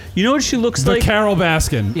 like, you know what she looks The like? Carol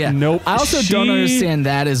Baskin. yeah. Nope. I also don't She- understand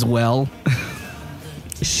that as well.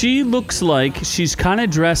 She looks like she's kind of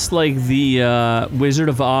dressed like the Wizard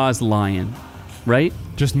of Oz lion, right?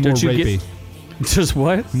 Just more Don't you rapey. get- Just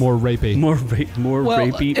what? More rapey. More Well,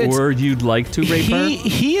 rapey, it's- or you'd like to rape her?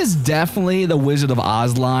 He is definitely the Wizard of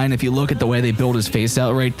Oz line. If you look at the way they build his face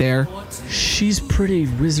out right there, She's pretty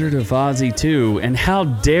Wizard of Ozzy too, and how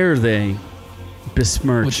dare they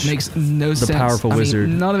besmirch? which makes no sense. powerful I mean, wizard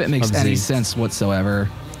none of it makes of any Z. sense whatsoever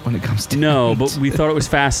when it comes to No, it. but we thought it was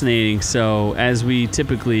fascinating. So as we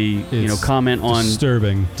typically, It's comment on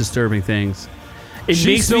disturbing. disturbing things, it She's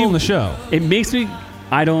makes still me. in the show. It makes me.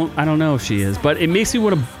 I don't know if she is, but it makes me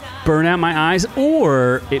want to burn out my eyes,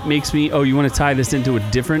 or it makes me. Oh, you want to tie this into a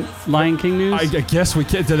different Lion King news? I guess we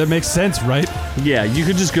can. That makes sense, right? Yeah, you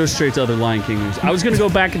could just go straight to other Lion King news. I was gonna go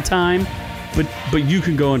back in time, but you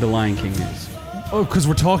can go into Lion King news. Oh, because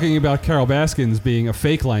we're talking about Carol Baskins being a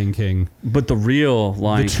fake Lion King. But the real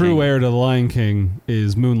Lion The true King. heir to the Lion King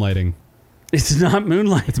is moonlighting. It's not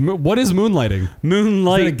Moonlight. What is moonlighting? Is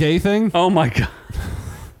Moonlight. that a gay thing? Oh my god.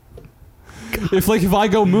 If I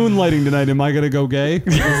go moonlighting tonight, am I gonna go gay?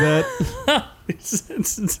 Is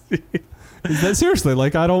that seriously?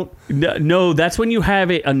 Like I don't. No, that's when you have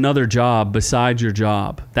another job besides your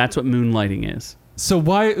job. That's what moonlighting is. So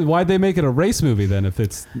why'd they make it a race movie then? If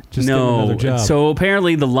it's just another job. So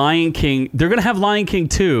apparently the Lion King, they're going to have Lion King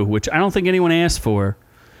 2, which I don't think anyone asked for.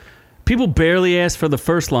 People barely asked for the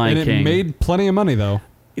first Lion and it King. made plenty of money though.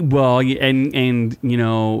 Well, and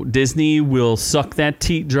Disney will suck that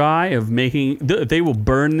teat dry of making. They will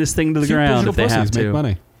burn this thing to the Cute ground digital if they have pussies to. make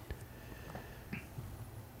money.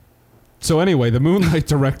 So anyway, the Moonlight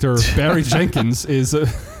director Barry Jenkins is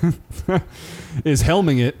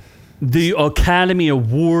helming it. The Academy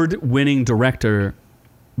Award-winning director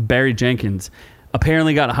Barry Jenkins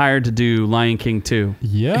apparently got hired to do Lion King 2.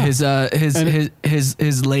 Yeah. his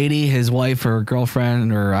lady, his wife or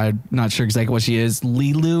girlfriend, or I'm not sure exactly what she is,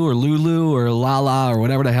 Lulu or Lala or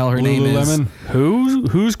whatever the hell her name is. Lululemon.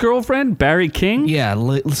 Whose girlfriend? Barry King? Yeah,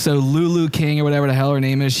 so Lulu King or whatever the hell her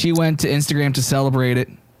name is. She went to Instagram to celebrate it.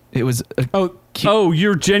 It was Oh,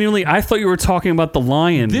 you're genuinely. I thought you were talking about the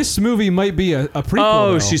lion. This movie might be a prequel.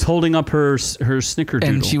 Oh, though. she's holding up her snickerdoodle.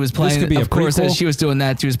 and she was playing. could be a Of course, prequel? as she was doing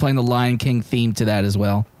that, she was playing the Lion King theme to that as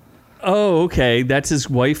well. Oh, okay. That's his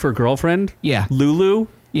wife or girlfriend. Yeah, Lulu.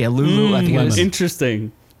 yeah, Lulu. I think it was.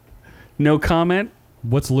 Interesting. No comment.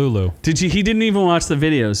 What's Lulu? Did you? He didn't even watch the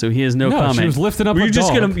video, so he has no comment. She was lifting up Were a you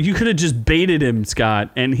just dog. You could have just baited him, Scott,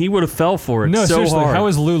 and he would have fell for it No, so seriously, hard. how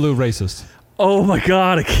is Lulu racist? Oh my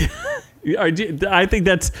God! I think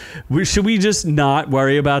that's. Should we just not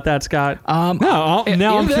worry about that, Scott? Now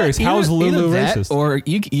I'm curious. How is Lulu racist? Or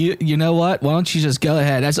you know what? Why don't you just go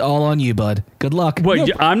ahead? That's all on you, bud. Good luck. What?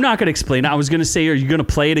 I'm not going to explain. I was going to say, are you going to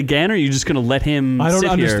play it again, or are you just going to let him I don't sit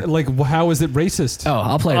understand. here? Like, how is it racist? Oh,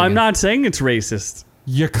 I'll play it I'm again. not saying it's racist.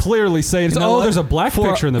 You're clearly saying, You know what? there's a black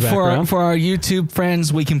picture in the background. For our YouTube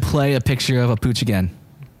friends, we can play a picture of a pooch again.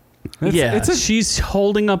 She's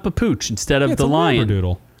holding up a pooch instead of it's the a lion.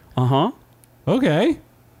 Labradoodle. Uh-huh. Okay.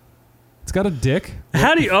 It's got a dick.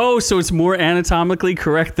 How do you? Oh, so it's more anatomically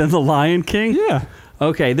correct than the Lion King? Yeah.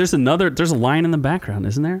 Okay. There's a lion in the background,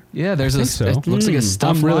 isn't there? Yeah, there's think so. It looks like a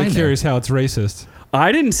stuffed I'm really lion curious how it's racist.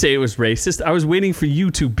 I didn't say it was racist. I was waiting for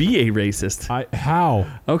you to be a racist. How?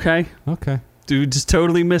 Okay. Okay. Dude just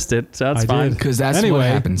totally missed it. So that's I fine. did. because that's what Anyway,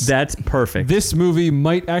 happens. That's perfect. This movie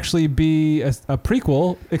might actually be a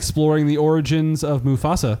prequel exploring the origins of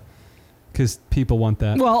Mufasa, because people want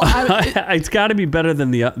that. well, It's got to be better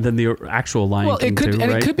than the actual Lion King it could, too,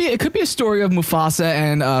 and right? it could be a story of Mufasa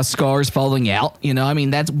and Scar's falling out. You know, I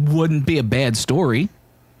mean, that wouldn't be a bad story.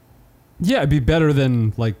 Yeah, it'd be better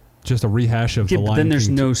than like just a rehash of Yeah, the but Lion then there's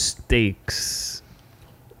King. no stakes.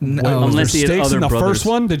 No, Wait, was unless he there had stakes in other the brothers. first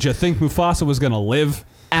one? Did you think Mufasa was going to live?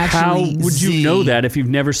 How actually, would you Z, know that if you've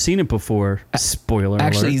never seen it before? Spoiler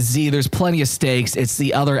Actually, alert. Z, there's plenty of stakes. It's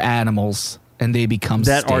the other animals, and they become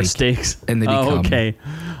That are steak. stakes. And they become- okay.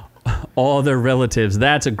 All their relatives.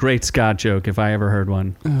 That's a great Scott joke if I ever heard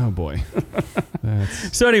one. Oh boy.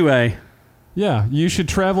 That's, So anyway, yeah, you should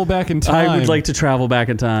travel back in time. I would like to travel back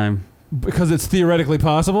in time. because it's theoretically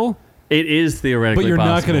possible, It is theoretically but you're not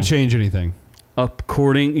possible. going to change anything.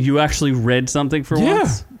 You actually read something for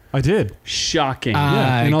once? I did. Shocking.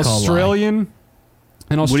 Yeah, an call Australian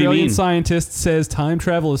do you Australian mean? scientist says time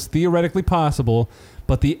travel is theoretically possible,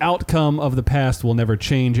 but the outcome of the past will never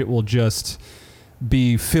change. It will just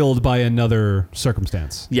be filled by another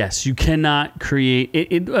circumstance. Yes, you cannot create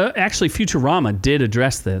it. Actually, Futurama did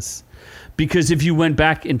address this, because if you went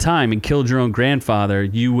back in time and killed your own grandfather,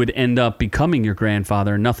 you would end up becoming your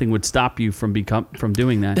grandfather, and nothing would stop you from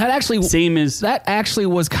doing that. That actually That actually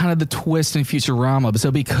was kind of the twist in Futurama. So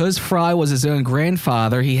because Fry was his own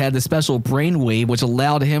grandfather, he had the special brainwave which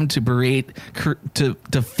allowed him to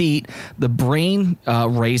defeat the brain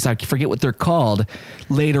race. I forget what they're called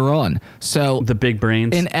later on. So the big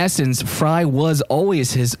brains. in essence, Fry was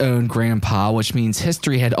always his own grandpa, which means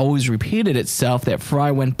history had always repeated itself that Fry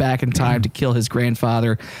went back in time to kill his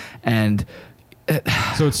grandfather, and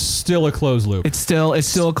So it's still a closed loop. it's still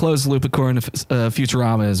a closed loop according to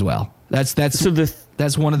Futurama as well. That's so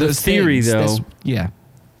that's one of the those theory, things. though, Yeah.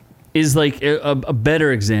 is like a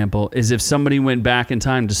better example is if somebody went back in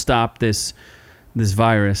time to stop this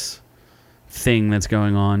virus thing that's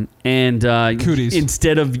going on, and Cooties.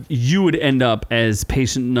 instead of, you would end up as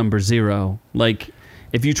patient number 0. Like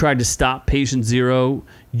if you tried to stop patient 0,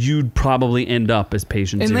 you'd probably end up as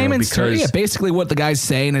patient In 0 layman's terms, because basically what the guy's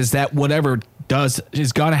saying is that whatever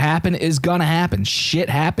is gonna happen is gonna happen. Shit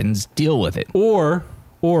happens. Deal with it. Or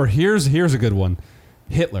here's a good one.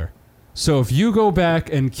 Hitler. So if you go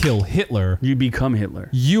back and kill Hitler, you become Hitler.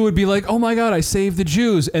 you would be like, oh my God, I saved the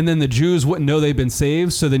Jews. And then the Jews wouldn't know they've been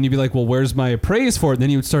saved. So then you'd be like, well, where's my praise for it? And then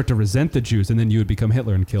you would start to resent the Jews. And then you would become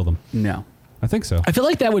Hitler and kill them. No. I think so. I feel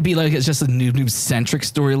like that would be like it's just a noob centric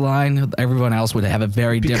storyline. Everyone else would have a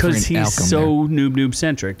very different Because he's outcome. so there. noob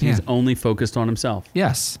centric. He's Yeah. only focused on himself.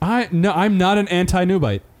 Yes. I'm not an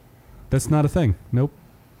anti-noobite. That's not a thing. Nope.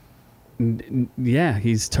 Yeah,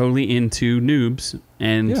 he's totally into noobs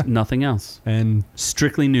and Yeah. nothing else. And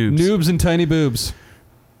Strictly noobs. noobs and tiny boobs.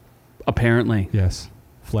 Apparently. Yes.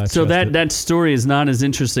 Flat So chested. that story is not as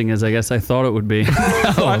interesting as I guess I thought it would be.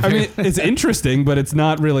 I mean, it's interesting, but it's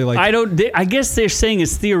not really like. I guess they're saying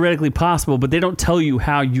it's theoretically possible, but they don't tell you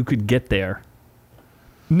how you could get there.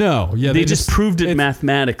 No. Yeah. They just proved it it's-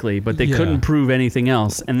 mathematically, but they Yeah. couldn't prove anything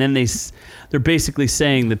else. And then they're basically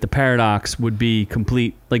saying that the paradox would be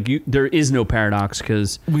complete. Like there is no paradox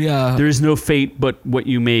because We there is no fate but what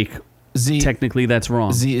you make. Z Technically, that's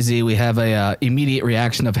wrong. Z. We have a immediate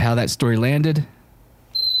reaction of how that story landed.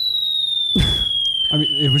 I mean,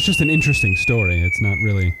 it was just an interesting story. It's not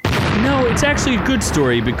really. No, it's actually a good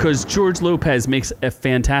story because George Lopez makes a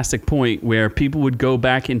fantastic point where people would go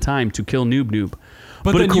back in time to kill Noob.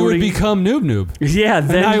 But then you would become Noob. Yeah,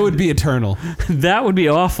 then And I would be eternal. that would be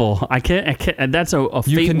awful. I can't. That's a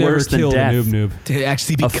You fate can never worse than kill death. Noob. To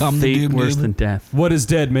actually A become the fate noob. worse than death. What is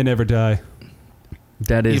dead may never die.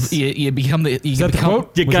 That is. You become the. You Is that the become,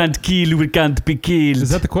 quote? You can't kill, we can't be killed. Is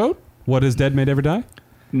that the quote? What is dead may never die?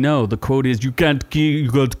 No, the quote is you can't kill,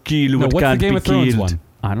 you got kill, No, what what's the can't Game be of Thrones killed. one?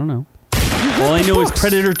 I don't know. All I know is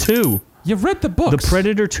Predator 2. You've read the books. The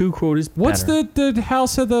Predator 2 quote is What's better. the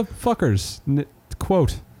House of the Fuckers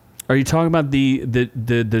quote? Are you talking about the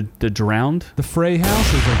drowned? The Frey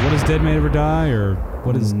House is like, what is dead may never die, or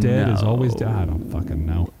what is dead is always dead. I don't fucking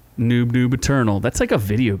know. Noob Eternal. That's like a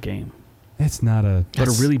video game, It's not a but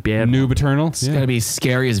a really bad one. Noob Eternal. It's gonna be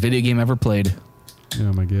scariest video game ever played.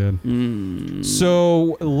 Oh my god.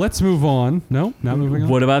 So let's move on. No, not moving on.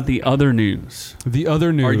 What about the other news? The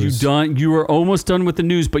other news. Are you done? You were almost done with the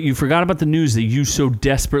news, but you forgot about the news that you so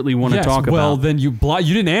desperately want Yes, to talk well, about. then you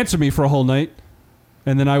didn't answer me for a whole night,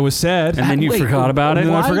 and then I was sad. And then you forgot about it? And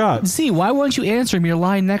then I Why- forgot. See, why won't you answer him? You're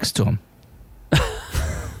lying next to him.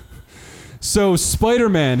 So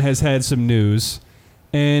Spider-Man has had some news,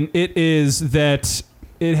 and it is that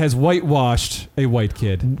it has whitewashed a white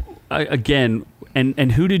kid. Again,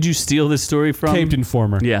 and who did you steal this story from? Caped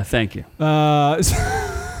Informer. Yeah, thank you.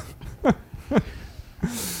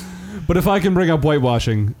 But if I can bring up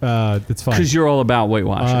whitewashing, it's fine. Because you're all about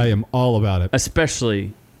whitewashing. I am all about it.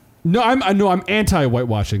 Especially, No, I'm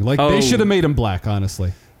anti-whitewashing. Like Oh. they should have made him black.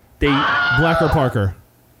 Honestly, they. Blacker Parker,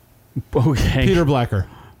 Okay. Peter Blacker.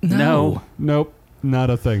 No. Nope, not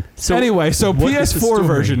a thing. So, anyway, so what is the PS4 story?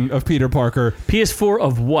 version of Peter Parker, PS4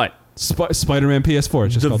 of what? Spider-Man PS4.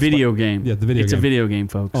 It's just The called video game. Yeah, the video It's game. a video game,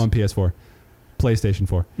 folks. on PS4, PlayStation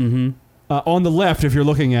 4. Mm-hmm. On the left, if you're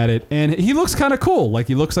looking at it, and he looks kind of cool. Like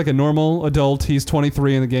he looks like a normal adult. He's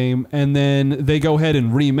 23 in the game, and then they go ahead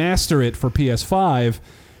and remaster it for PS5.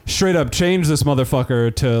 Straight up change this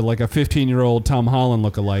motherfucker to like a 15-year-old Tom Holland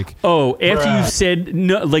lookalike. Oh, after you said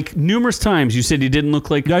like numerous times, you said he didn't look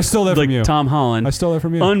like Yeah, I stole that like from you. Tom Holland. I stole that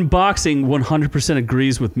from you. Unboxing 100%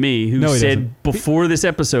 agrees with me, who No, he said doesn't. before this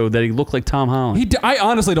episode that he looked like Tom Holland. I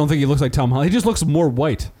honestly don't think he looks like Tom Holland. He just looks more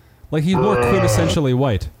white. Like he's more quintessentially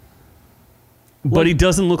white. But he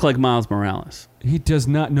doesn't look like Miles Morales. He does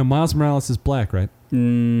not. No, Miles Morales is black, right? I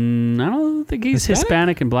don't think he's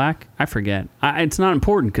Hispanic and black. I forget. It's not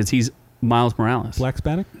important because he's Miles Morales. Black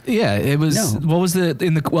Hispanic? Yeah, it was. No. What was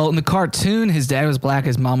in the cartoon? His dad was black.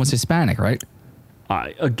 His mom was Hispanic, right?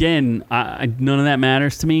 None of that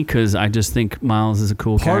matters to me because I just think Miles is a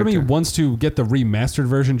cool Part character. of me wants to get the remastered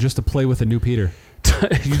version just to play with a new Peter.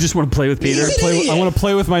 You just want to play with Peter? I want to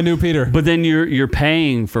play with my new Peter. But then you're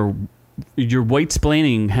paying for, you're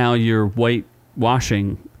white-splaining how you're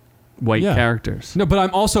whitewashing white characters. No, but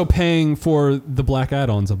I'm also paying for the black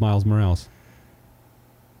add-ons of Miles Morales.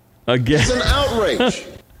 Again, It's an outrage.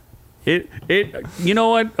 it you know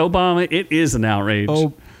what, Obama, it is an outrage.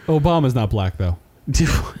 Oh, Obama's not black though.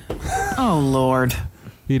 Oh, Lord.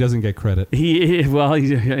 He doesn't get credit.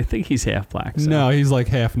 I think he's half black. So. No, he's like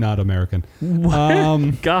half not American.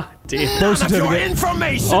 God damn. Birth certificate.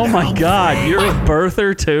 Information. Oh my God, you're a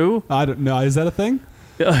birther too? I don't know. Is that a thing?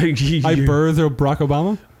 You- I birthed Barack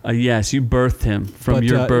Obama. yes, you birthed him from But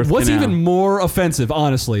your birth what's canal. even more offensive,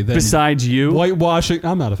 honestly, than Besides you? whitewashing?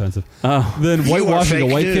 I'm not offensive. Oh. Than whitewashing a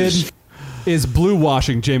fake white news. kid is blue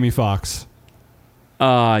washing Jamie Foxx.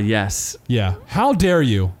 Yes. Yeah. How dare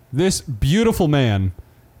you? This beautiful man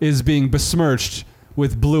is being besmirched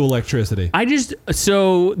with blue electricity.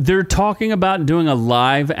 So they're talking about doing a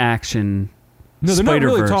live action No, they're not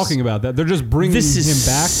really Spider-Verse. talking about that. They're just bringing This is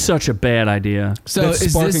him back. such a bad idea. So That's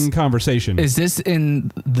is sparking this conversation. is this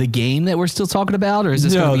in the game that we're still talking about, or is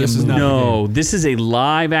this No, going to be this a is movie? not. No, this is a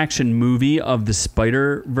live action movie of the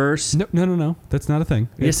Spider-Verse. No. That's not a thing.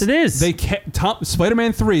 Yes, it is. They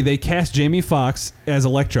Spider-Man 3. They cast Jamie Foxx as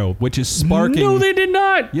Electro, which is sparking. No, they did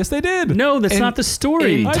not. Yes, they did. No, that's In- not the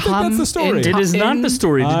story. in I think that's the story. in It is not in- the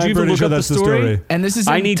story. Did I'm you even pretty look sure up the that's the story? story. And this is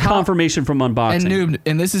I in need confirmation from unboxing.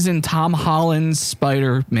 And this is in Tom Holland's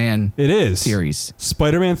Spider-Man It is series.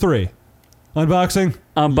 Spider-Man 3. Unboxing.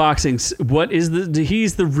 Unboxing. What is the?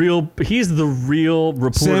 He's the real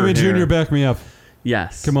reporter. Sammy here. Jr. Back me up.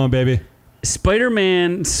 Yes. Come on, baby.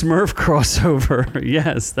 Spider-Man Smurf crossover.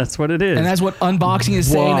 Yes, that's what it is. And that's what Unboxing is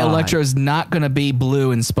saying. Why? Electro's not going to be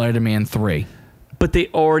blue in Spider-Man 3. But they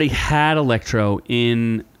already had Electro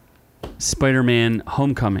in Spider-Man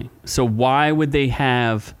Homecoming. So why would they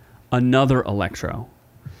have another Electro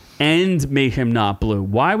and make him not blue?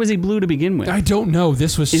 Why was he blue to begin with? I don't know.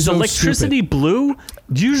 This was Is so electricity stupid. blue?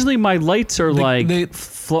 Usually my lights are like the-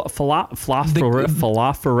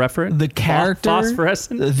 phosphorescent. The character,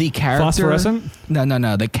 Phosphorescent? the character, Phosphorescent?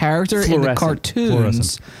 No. The character in the Fluorescent.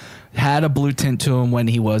 cartoons had a blue tint to him when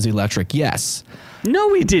he was electric. Yes,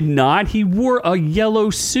 No, he did not. He wore a yellow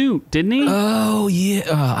suit, didn't he? Oh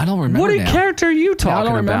yeah, I don't remember. What now. character are you talking I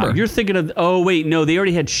don't about? remember. You're thinking of. Oh wait, no, they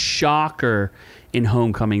already had Shocker in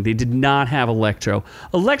Homecoming. They did not have Electro.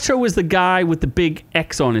 Electro was the guy with the big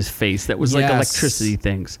X on his face that was like Yes. electricity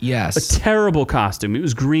things. Yes. A terrible costume. It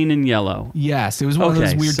was green and yellow. Yes, it was one of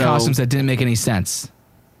those weird costumes that didn't make any sense.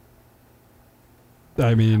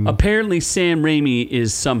 I mean, Apparently, Sam Raimi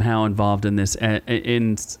is somehow involved in this.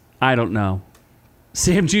 I don't know.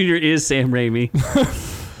 Sam Jr. is Sam Raimi.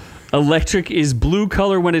 Electric is blue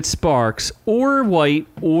color when it sparks, or white,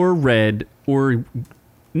 or red, or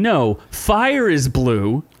no. Fire is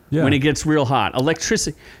blue when it gets real hot.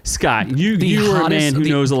 Electricity. Scott, you are a man who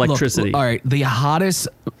knows electricity. Look, all right, the hottest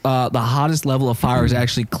level of fire is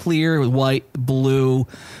actually clear, white, blue,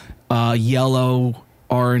 yellow,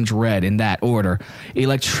 orange, red, in that order.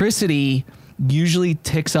 Electricity usually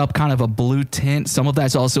ticks up kind of a blue tint. Some of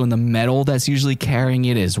that's also in the metal that's usually carrying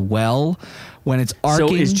it as well. When it's arcing.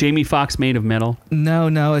 So is Jamie Foxx made of metal?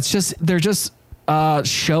 No. It's just they're just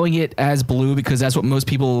showing it as blue because that's what most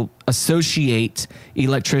people associate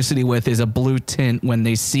electricity with, is a blue tint when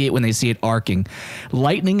they see it arcing.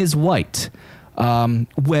 Lightning is white.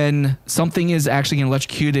 When something is actually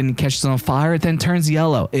electrocuted and catches on fire, it then turns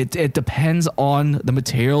yellow. It depends on the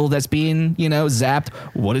material that's being, zapped,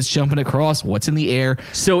 what is jumping across, what's in the air.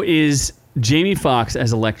 So is Jamie Foxx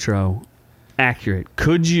as Electro accurate?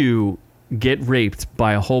 Could you get raped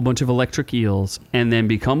by a whole bunch of electric eels and then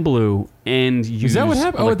become blue and use is that what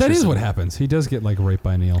happens? Oh, that is electricity? what happens. He does get like raped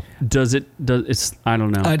by an eel. Does it's I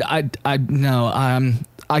don't know.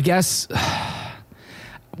 I guess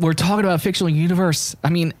we're talking about a fictional universe. I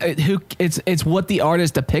mean, it's what the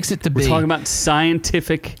artist depicts it to be. We're talking about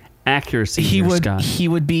scientific accuracy. He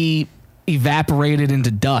would be evaporated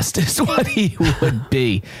into dust is what he would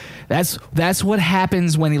be. That's what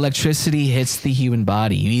happens when electricity hits the human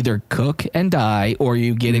body. You either cook and die, or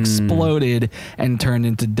you get exploded and turned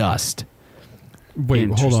into dust. Wait,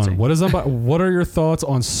 hold on. What are your thoughts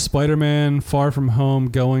on Spider-Man Far From Home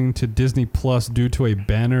going to Disney Plus due to a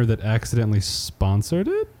banner that accidentally sponsored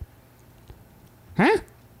it? Huh?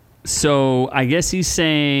 So I guess he's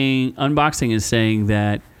saying, Unboxing is saying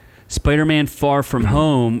that Spider-Man Far From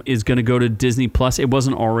Home is going to go to Disney Plus. It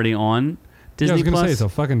wasn't already on Disney I was going Plus. to say, it's a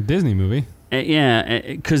fucking Disney movie.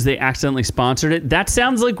 Because they accidentally sponsored it. That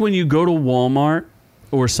sounds like when you go to Walmart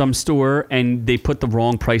or some store and they put the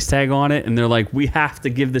wrong price tag on it and they're like, we have to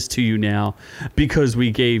give this to you now because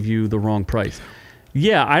we gave you the wrong price.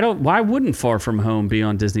 Yeah, why wouldn't Far From Home be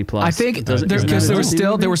on Disney Plus? I think because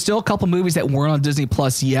there were still a couple movies that weren't on Disney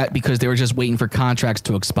Plus yet because they were just waiting for contracts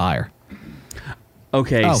to expire.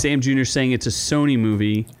 Okay, Sam Jr. saying it's a Sony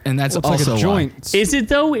movie. And that's It's also like a joint. Is it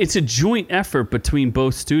though? It's a joint effort between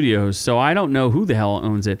both studios, so I don't know who the hell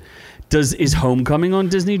owns it. Is Homecoming on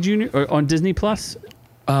Disney Junior or on Disney Plus?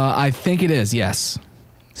 I think it is, yes.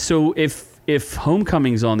 So if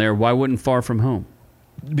Homecoming's on there, why wouldn't Far From Home?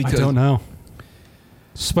 Because I don't know.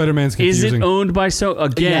 Spider-Man's confusing. Is it owned by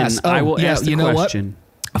again? Yes. I will ask the question.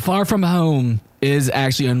 Far From Home is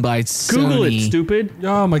actually owned by Sony. Google it, stupid.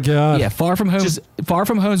 Oh my god. Yeah, Far From Home is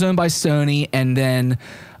owned by Sony, and then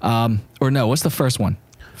what's the first one?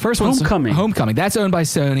 First one's Homecoming. Homecoming. That's owned by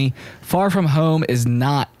Sony. Far From Home is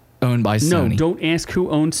not owned by Sony. No, don't ask who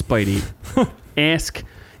owns Spidey. Ask,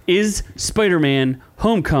 is Spider-Man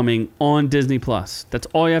Homecoming on Disney Plus? That's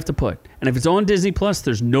all you have to put. And if it's on Disney Plus,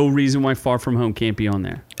 there's no reason why Far From Home can't be on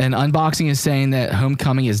there. And Unboxing is saying that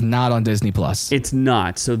Homecoming is not on Disney Plus. It's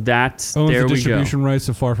not. So that's Owns there the we go. distribution rights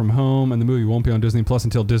to Far From Home, and the movie won't be on Disney Plus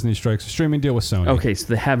until Disney strikes a streaming deal with Sony. Okay, so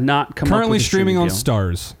they have not come up Currently with a streaming on deal.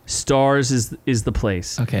 Stars. Stars is the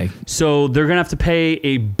place. Okay. So they're going to have to pay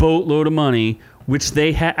a boatload of money, which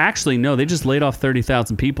they actually, no, they just laid off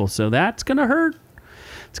 30,000 people. So that's going to hurt.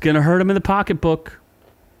 It's going to hurt them in the pocketbook.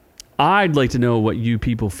 I'd like to know what you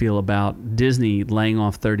people feel about Disney laying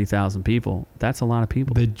off 30,000 people. That's a lot of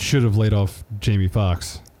people. They should have laid off Jamie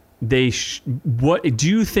Foxx. What do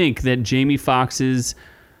you think that Jamie Foxx's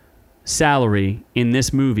salary in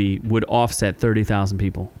this movie would offset 30,000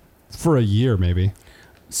 people? For a year, maybe.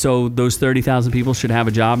 So those 30,000 people should have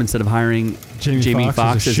a job instead of hiring Jamie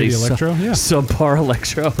Foxx as a Electro? Yeah. subpar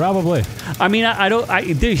Electro. Probably. I mean,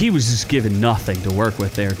 he was just given nothing to work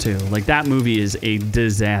with there too. Like that movie is a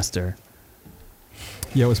disaster.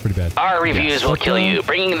 Yeah, it was pretty bad. Our reviews will kill you,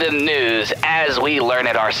 bringing the news as we learn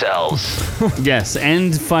it ourselves. Yes,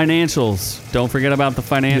 and financials. Don't forget about the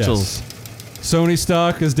financials. Yes. Sony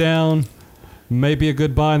stock is down. Maybe a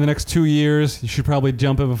good buy in the next 2 years. You should probably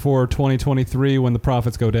jump it before 2023 when the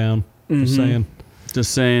profits go down. Just saying.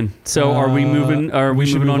 Just saying. So are we moving? Are we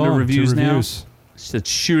should moving move on to reviews now? Let's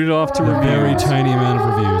shoot it off to A reviews. very tiny amount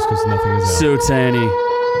of reviews because nothing is out. So tiny.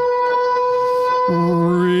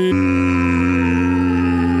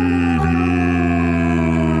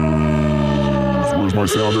 Where's my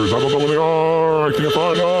sounders? I don't know where they are. I can't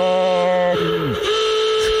find them.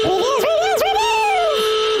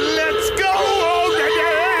 Let's go!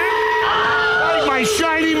 Like my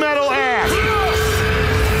shiny metal ass.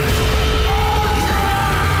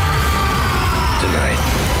 Tonight,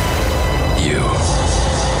 you.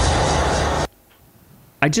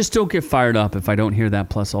 I just don't get fired up if I don't hear that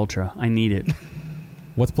Plus Ultra. I need it.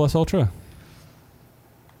 What's Plus Ultra?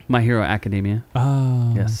 My Hero Academia.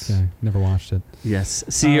 Oh, Yes. Okay. Never watched it. Yes.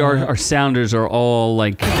 See, our sounders are all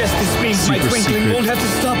like Guess this means my super twinkling secret. won't have to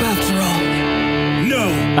stop after all.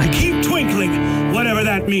 No, keep twinkling, whatever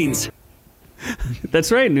that means.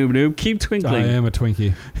 That's right, Noob. Keep I twinkling. am a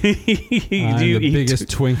Twinkie. I'm You the eat- biggest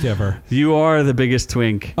twink ever. You are the biggest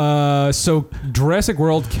twink. So Jurassic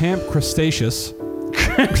World Camp Cretaceous.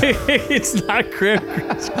 It's not Camp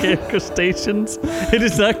Crustaceans. It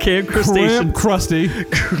is not Camp Cramp Crustaceans. Crusty.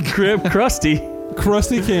 Cramp Krusty.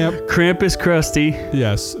 Crusty Camp. Krampus Krusty.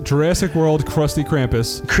 Yes. Jurassic World Krusty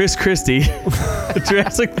Krampus. Chris Christie.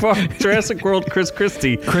 Jurassic World Chris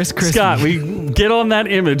Christie. Chris Christie. Scott, we get on that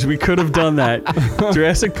image. We could have done that.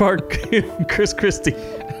 Jurassic Park Chris Christie.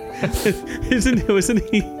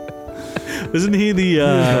 Wasn't he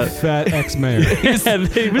the Fat ex-mayor.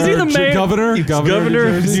 was he the mayor? Governor?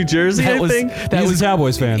 Governor of New Jersey, That I was- think. that He's was a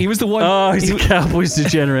Cowboys fan. He was the one. Oh, he's he- a Cowboys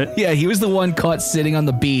degenerate. yeah, he was the one caught sitting on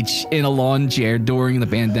the beach in a lawn chair during the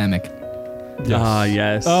pandemic. Yes. Ah,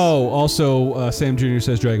 yes. Oh, also, Sam Jr.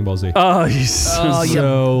 says Dragon Ball Z. Oh, he's so, Oh, you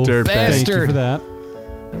so dirtbag. thank you bastard. for that.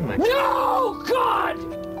 No, God!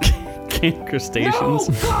 Camp Crustaceans.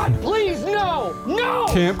 God, please, no! No!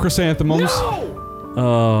 Camp Chrysanthemums.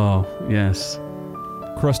 Oh, yes.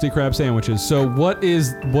 Krusty Krab sandwiches. So what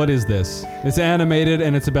is this? It's animated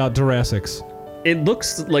and it's about Jurassics. It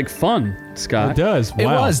looks like fun, Scott. It does. It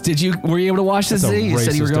Wow. was. Were you able to watch this? That's a You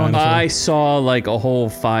said you were racist going. dinosaur. I saw like a whole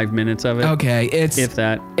 5 minutes of it. Okay, If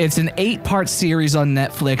that. It's an 8-part series on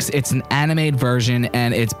Netflix. It's an animated version,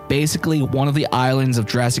 and it's basically one of the islands of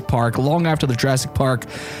Jurassic Park, long after the Jurassic Park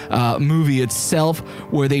movie itself,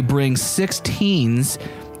 where they bring 6 teens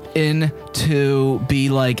in to be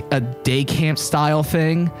like a day camp style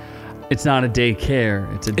thing. It's not a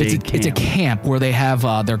daycare. It's a day camp. It's a camp where they have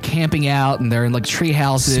they're camping out and they're in like tree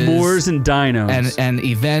houses. S'mores and dinos. and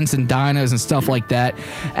events and dinos and stuff like that.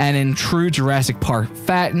 And in true Jurassic Park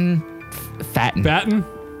fatten. Batten?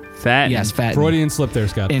 Fat. Yes, fatten. Freudian slip there,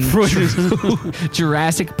 Scott. In true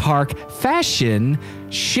Jurassic Park fashion,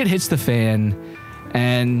 shit hits the fan,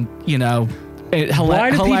 and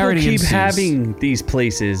Why do people hilarity keep ensues. having these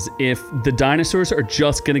places if the dinosaurs are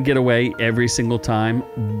just going to get away every single time?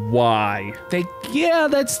 Why?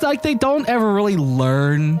 That's like they don't ever really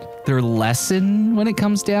learn their lesson when it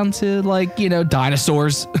comes down to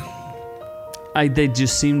dinosaurs. They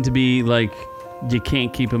just seem to be like, you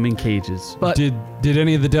can't keep them in cages. But Did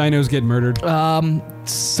any of the dinos get murdered?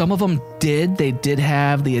 some of them did. They did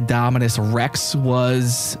have the Indominus Rex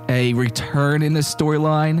was a return in the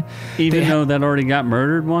storyline. Even They though that already got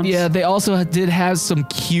murdered once? Yeah, they also did have some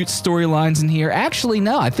cute storylines in here. Actually,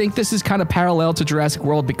 no, I think this is kind of parallel to Jurassic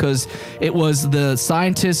World because it was the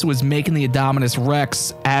scientist was making the Indominus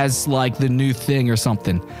Rex as like the new thing or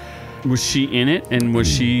something. Was she in it, and was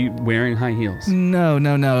she wearing high heels? No.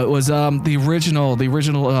 It was the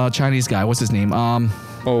original Chinese guy. What's his name?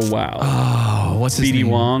 Oh, wow. Oh, what's his B.D.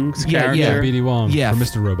 name? Wong's character? Yeah. B.D. Wong Yeah, from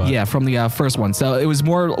Mr. Robot. Yeah, from the first one. So it was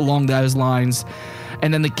more along those lines.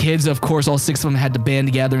 And then the kids, of course, all 6 of them had to band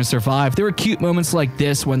together and survive. There were cute moments like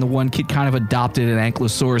this when the one kid kind of adopted an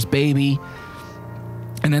Ankylosaurus baby.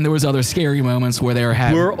 And then there was other scary moments where they were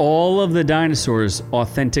having... Were all of the dinosaurs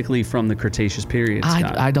authentically from the Cretaceous period,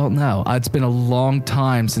 Scott? I don't know. It's been a long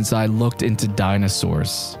time since I looked into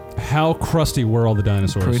dinosaurs. How crusty were all the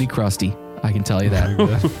dinosaurs? Pretty crusty, I can tell you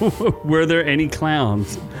that. Were there any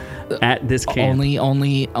clowns at this camp? Only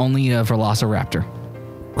a Velociraptor.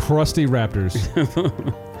 Crusty raptors.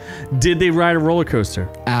 Did they ride a roller coaster?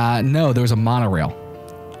 No, there was a monorail.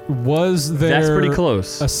 Was there That's pretty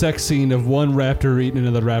close. a sex scene of one raptor eating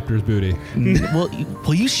another raptor's booty?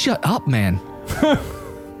 Will you shut up, man?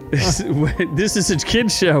 This is a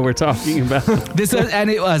kid's show we're talking about.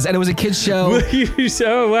 It was a kids show.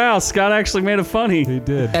 Oh, wow, Scott actually made it funny. He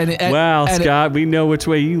did. Wow, Scott, we know which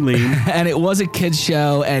way you lean. And it was a kids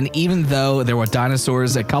show, and even though there were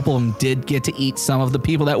dinosaurs, a couple of them did get to eat some of the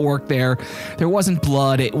people that worked there. There wasn't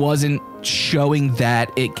blood. It wasn't showing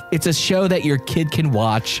that. It's a show that your kid can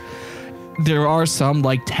watch. There are some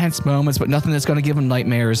like tense moments, but nothing that's going to give them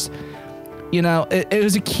nightmares. you know,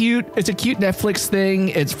 it's a cute Netflix thing.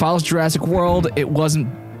 It follows Jurassic World. It wasn't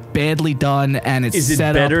badly done, and it's Is it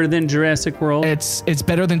set better up, than Jurassic World? It's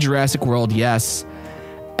better than Jurassic World, yes,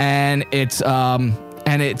 and it's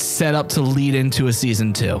set up to lead into a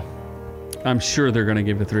season 2. I'm sure they're going to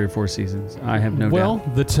give it 3 or 4 seasons. I have no doubt. Well,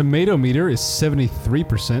 the tomato meter is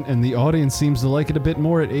 73%, and the audience seems to like it a bit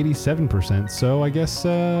more at 87%. So I guess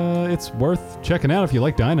it's worth checking out if you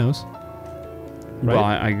like dinos. Right? Well,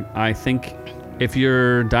 I think if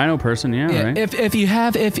you're a dino person, right? If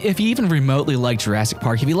you even remotely like Jurassic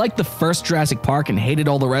Park, if you like the first Jurassic Park and hated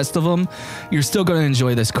all the rest of them, you're still going to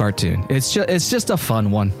enjoy this cartoon. It's just a fun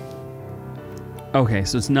one. Okay,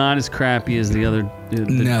 so it's not as crappy as the other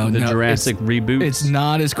the Jurassic reboots. It's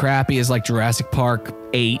not as crappy as like Jurassic Park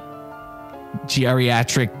 8,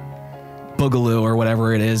 Geriatric Boogaloo or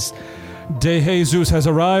whatever it is. De Jesus has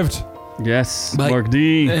arrived. Yes, But- Mark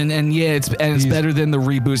D. And yeah, it's better than the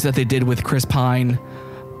reboots that they did with Chris Pine.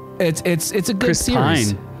 It's a good Chris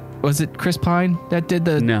series. Pine? Was it Chris Pine that did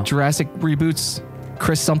the No. Jurassic reboots?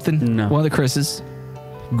 Chris something? No. One of the Chris's.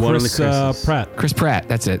 One of the Chris Chris's. Pratt. Chris Pratt.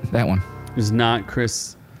 That's it. That one. It was not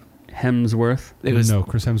Chris Hemsworth. It was No,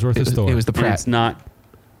 Chris Hemsworth is Thor. It was the And Pratt. it's not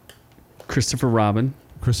Christopher Robin.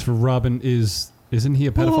 Christopher Robin isn't he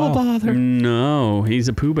a pedophile? No, he's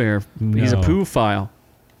a Pooh Bear. He's a No. Pooh file.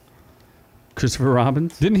 Christopher Robin.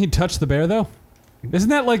 Didn't he touch the bear though? Isn't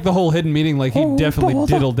that like the whole hidden meaning? Like he definitely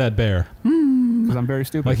diddled that bear. Because I'm very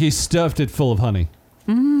stupid. Like he stuffed it full of honey.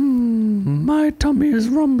 My tummy is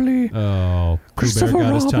rumbly. Oh, Pooh Bear Christopher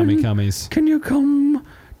got his tummy Robin. cummies. Can you come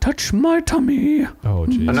touch my tummy? Oh,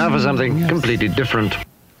 jeez. And now for something completely different.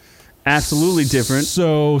 Absolutely different.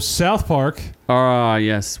 So South Park.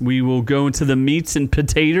 Yes. We will go into the meats and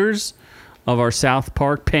potatoes of our South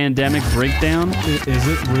Park pandemic breakdown. Is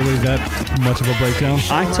it really that much of a breakdown?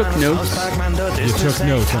 I took notes. You took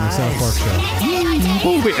notes on the South Park show.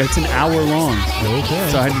 Oh, wait, it's an hour long. Okay.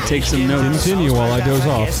 So I had to take some notes. Continue while I doze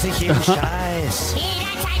off.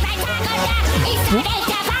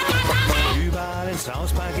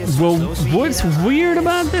 Well, what's weird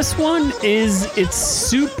about this one is it's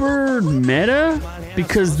super meta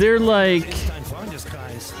because they're like,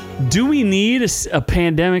 do we need a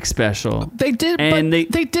pandemic special? They did, And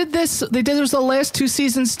but they did this. They did this the last 2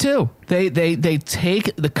 seasons too. They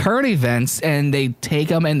take the current events and they take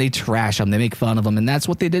them and they trash them. They make fun of them, and that's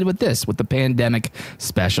what they did with the pandemic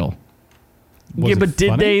special. Was yeah, it but did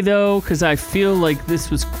funny? they though? Because I feel like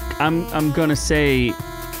this was. I'm gonna say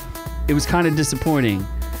it was kind of disappointing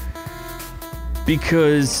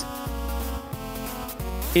because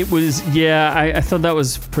it was. Yeah, I thought that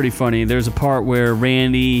was pretty funny. There's a part where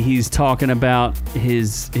Randy he's talking about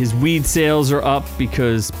his weed sales are up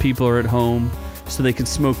because people are at home, so they can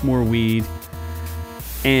smoke more weed,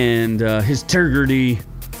 and his Turgordy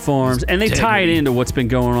farms, and they tie it into what's been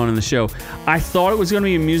going on in the show. I thought it was going to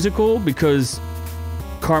be a musical because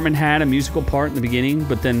Cartman had a musical part in the beginning,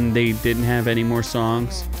 but then they didn't have any more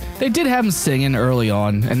songs. They did have him singing early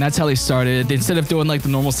on, and that's how they started. Instead of doing like the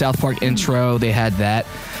normal South Park intro, they had that.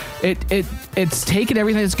 It's taken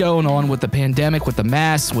everything that's going on with the pandemic, with the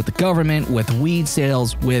masks, with the government, with weed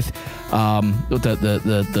sales, with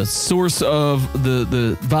the source of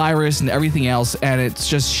the virus and everything else, and it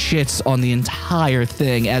just shits on the entire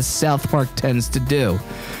thing, as South Park tends to do.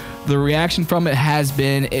 The reaction from it has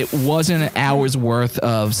been it wasn't an hour's worth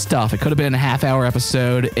of stuff. It could have been a half-hour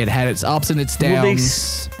episode. It had its ups and its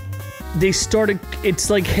downs. They started, it's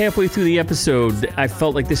like halfway through the episode, I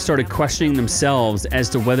felt like they started questioning themselves as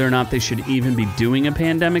to whether or not they should even be doing a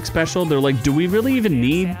pandemic special. They're like, do we really even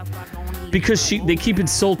need? Because they keep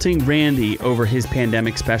insulting Randy over his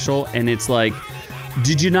pandemic special, and it's like,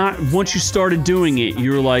 did you not, once you started doing it,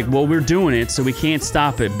 you were like, well, we're doing it, so we can't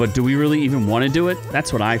stop it, but do we really even want to do it?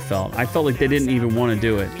 That's what I felt. I felt like they didn't even want to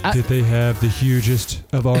do it. Did they have the hugest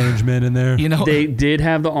of orange men in there? You know, They did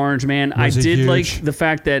have the orange man. I Was it did huge? like the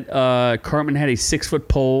fact that Cartman had a 6-foot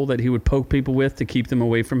pole that he would poke people with to keep them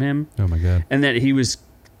away from him, Oh my god. and that he was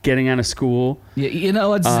getting out of school. you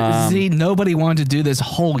know, see, nobody wanted to do this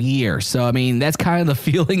whole year, so I mean, that's kind of the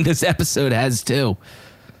feeling this episode has too.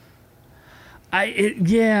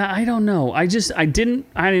 I don't know. I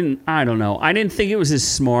don't know. I didn't think it was as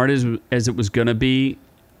smart as it was gonna be,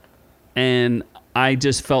 and I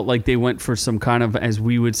just felt like they went for some kind of, as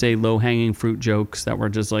we would say, low hanging fruit jokes that were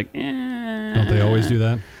just like, Don't they always do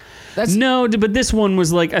that? No, but this one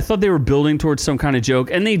was like, I thought they were building towards some kind of joke,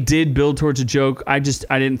 and they did build towards a joke. I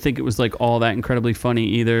didn't think it was like all that incredibly funny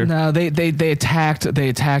either. No, they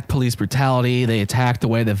attacked police brutality. They attacked the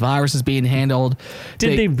way the virus is being handled.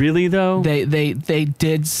 Did they really though? They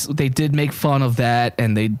did make fun of that,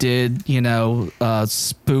 and they did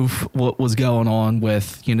spoof what was going on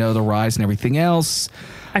with the rise and everything else.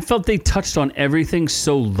 I felt they touched on everything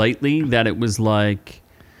so lightly that it was like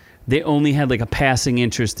they only had like a passing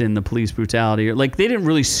interest in the police brutality, or like they didn't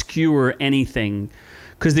really skewer anything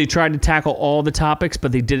because they tried to tackle all the topics,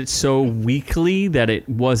 but they did it so weakly that it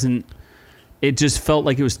just felt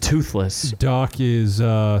like it was toothless. Doc is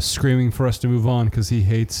screaming for us to move on because he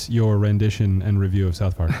hates your rendition and review of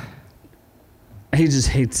South Park. He just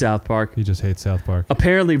hates South Park. He just hates South Park.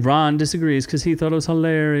 Apparently Ron disagrees because he thought it was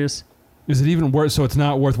hilarious. Is it even worth? So it's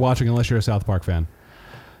not worth watching unless you're a South Park fan.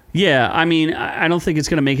 Yeah, I mean, I don't think it's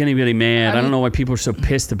going to make anybody mad. I don't know why people are so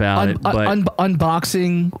pissed about it. But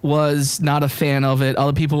Unboxing was not a fan of it.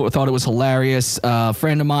 Other people thought it was hilarious. A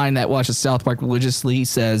friend of mine that watches South Park religiously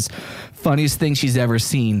says, funniest thing she's ever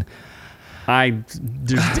seen. It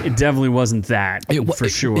definitely wasn't that, for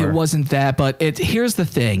sure. It wasn't that, but here's the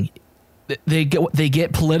thing. They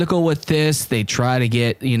get political with this. They try to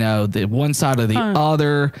get, the one side or the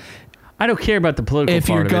other. I don't care about the political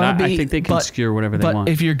part of it. I think they can skewer whatever they want.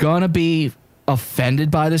 But if you're going to be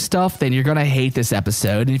offended by this stuff, then you're going to hate this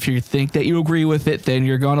episode. And if you think that you agree with it, then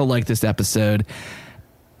you're going to like this episode.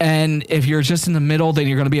 And if you're just in the middle, then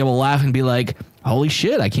you're going to be able to laugh and be like, holy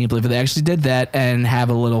shit, I can't believe they actually did that, and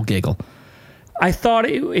have a little giggle. I thought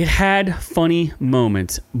it had funny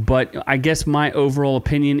moments, but I guess my overall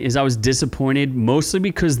opinion is I was disappointed mostly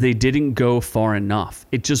because they didn't go far enough.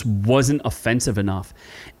 It just wasn't offensive enough.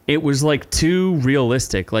 It was like too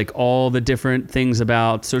realistic, like all the different things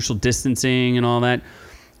about social distancing and all that.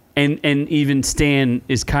 And even Stan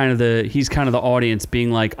is kind of the audience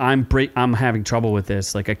being like, I'm having trouble with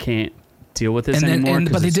this. Like I can't deal with this anymore.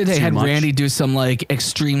 But they had Randy do some like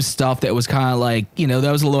extreme stuff that was kind of like,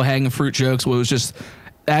 that was a little hanging fruit jokes where it was just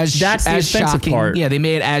as shocking. Part. Yeah, they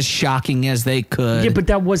made it as shocking as they could. Yeah, but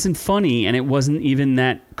that wasn't funny, and it wasn't even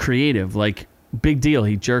that creative. Like, big deal.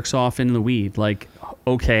 He jerks off in the weed. Like,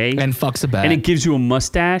 okay. And fucks a bat. And it gives you a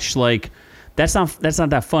mustache. Like, that's not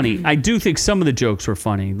that funny. I do think some of the jokes were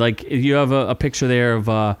funny. Like, you have a picture there of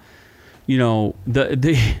the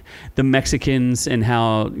Mexicans and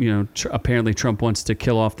how apparently Trump wants to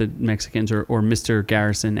kill off the Mexicans or Mr.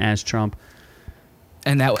 Garrison as Trump.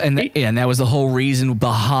 And that was the whole reason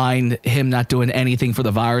behind him not doing anything for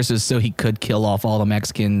the viruses, so he could kill off all the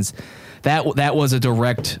Mexicans. That was a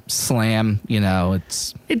direct slam.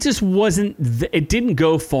 It just wasn't. It didn't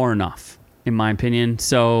go far enough, in my opinion.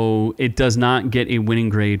 So it does not get a winning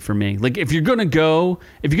grade for me. Like if you're gonna go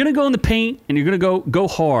in the paint and you're gonna go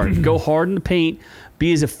hard, go hard in the paint.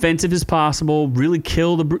 Be as offensive as possible, really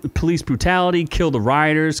kill the police brutality, kill the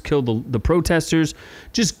rioters, kill the protesters.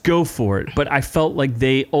 Just go for it. But I felt like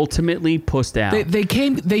they ultimately pushed out. They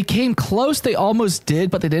came close. They almost did,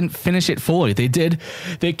 but they didn't finish it fully. They did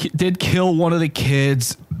kill one of the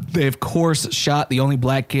kids. They of course shot the only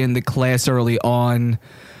black kid in the class early on.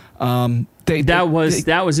 That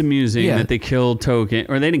was amusing that they killed Token,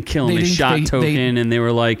 or they didn't kill him. They shot Token, and they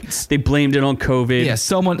were like they blamed it on COVID. Yeah,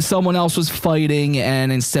 someone else was fighting,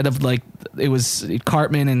 and instead of like it was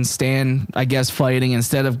Cartman and Stan, I guess, fighting.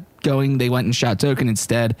 Instead of going, they went and shot Token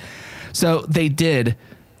instead. So they did.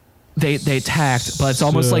 They attacked, but it's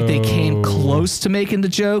almost like they came close to making the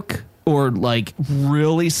joke or like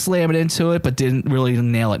really slamming into it, but didn't really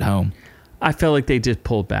nail it home. I felt like they just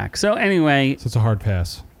pulled back. So anyway, so it's a hard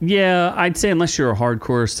pass. Yeah, I'd say unless you're a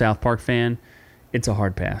hardcore South Park fan, it's a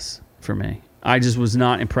hard pass for me. I just was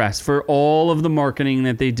not impressed. For all of the marketing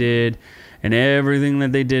that they did and everything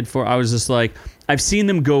that they did I was just like, I've seen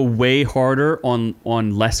them go way harder on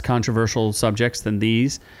less controversial subjects than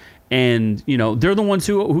these. And, they're the ones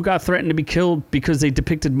who got threatened to be killed because they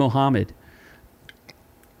depicted Muhammad.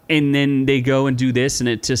 And then they go and do this, and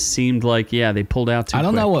it just seemed like, they pulled out too quick. I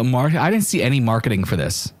don't know what I didn't see any marketing for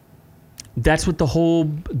this. That's what the whole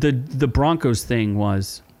the Broncos thing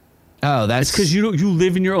was. Oh, that's because you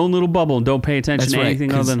live in your own little bubble and don't pay attention to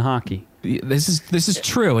anything other than hockey. This is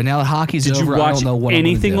true. And now that hockey's over, Did you watch I don't know what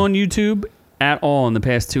anything on YouTube at all in the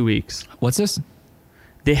past 2 weeks? What's this?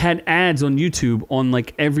 They had ads on YouTube on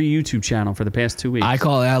like every YouTube channel for the past 2 weeks. I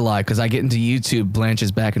call that a lie because I get into YouTube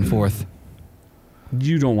Blanches back and forth.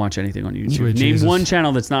 You don't watch anything on YouTube. Sweet Name Jesus. one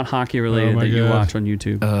channel that's not hockey related that you watch on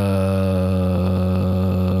YouTube.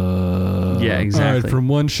 Yeah, exactly. All right, from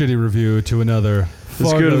one shitty review to another.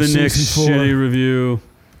 Let's go to the next shitty review.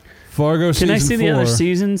 Fargo Can season I see 4. the other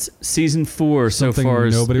seasons? Season 4 so Something far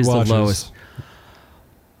is nobody the watches. lowest.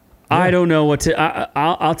 I don't know what to.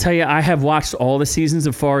 I'll tell you. I have watched all the seasons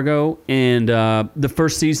of Fargo, and the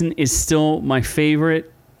first season is still my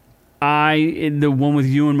favorite. The one with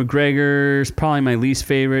Ewan McGregor is probably my least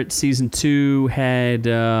favorite. Season 2 had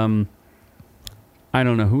I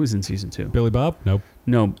don't know who was in season 2. Billy Bob? Nope.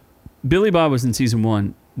 No, Billy Bob was in season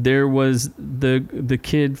 1. There was the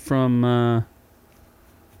kid from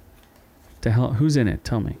the hell. Who's in it?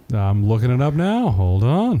 Tell me. I'm looking it up now. Hold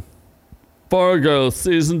on. Fargo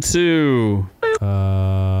season 2.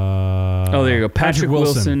 Oh, there you go. Patrick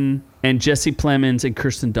Wilson and Jesse Plemons and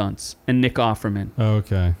Kirsten Dunst and Nick Offerman.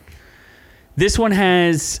 Okay. This one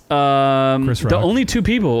has Chris Rock. the only 2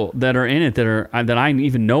 people that are in it that I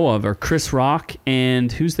even know of are Chris Rock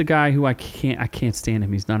and who's the guy who I can't stand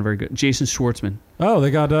him. He's not very good. Jason Schwartzman. Oh,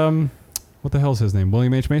 they got what the hell's his name?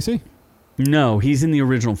 William H. Macy? No, he's in the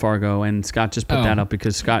original Fargo, and Scott just put that up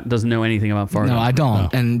because Scott doesn't know anything about Fargo. No, I don't. Oh.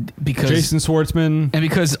 And because Jason Schwartzman. And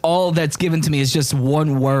because all that's given to me is just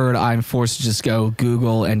one word, I'm forced to just go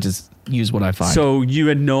Google and just use what I find. So you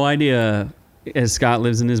had no idea, as Scott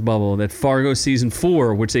lives in his bubble, that Fargo season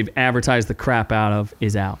 4, which they've advertised the crap out of,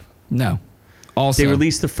 is out. No. Also, They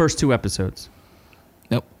released the first 2 episodes.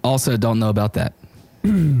 Nope. Also, don't know about that.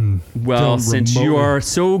 Well, since you are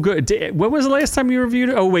so good. When was the last time you reviewed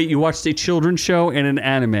it? Oh, wait, you watched a children's show and an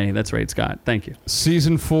anime. That's right, Scott. Thank you.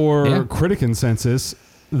 Season 4 critic consensus.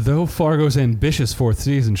 Though Fargo's ambitious 4th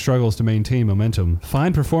season struggles to maintain momentum,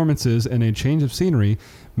 fine performances and a change of scenery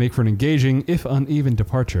make for an engaging, if uneven,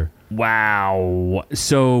 departure. Wow.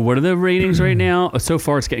 So what are the ratings right now? So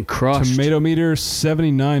far, it's getting crushed. Tomato meter,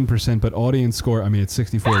 79%, but audience score, I mean, it's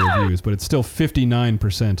 64 reviews, but it's still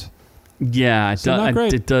 59%. Yeah,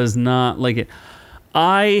 it does not like it.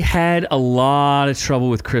 I had a lot of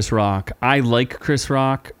trouble with Chris Rock. I like Chris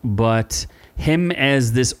Rock, but him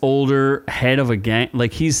as this older head of a gang,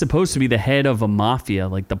 like he's supposed to be the head of a mafia,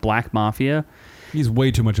 like the Black Mafia. He's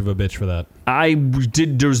way too much of a bitch for that.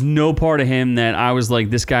 There's no part of him that I was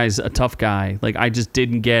like, this guy's a tough guy. Like, I just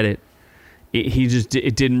didn't get it.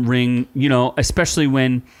 It didn't ring, especially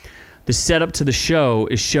when the setup to the show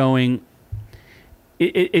is showing.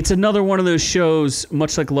 It's another one of those shows,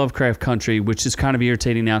 much like Lovecraft Country, which is kind of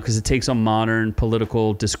irritating now because it takes on modern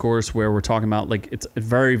political discourse where we're talking about, like, it's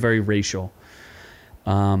very, very racial.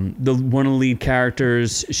 One of the lead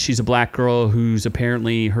characters, she's a black girl who's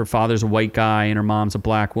apparently her father's a white guy and her mom's a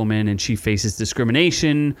black woman, and she faces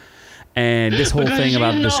discrimination. And this whole thing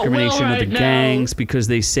about discrimination of the gangs because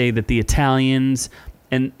they say that the Italians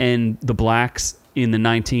and the blacks in the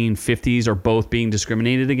 1950s are both being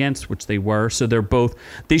discriminated against, which they were. So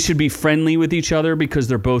they should be friendly with each other because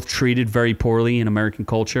they're both treated very poorly in American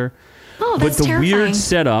culture. Oh, that's But the terrifying. weird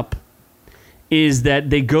setup is that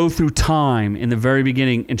they go through time in the very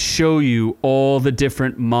beginning and show you all the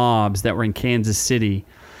different mobs that were in Kansas City.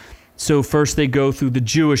 So first they go through the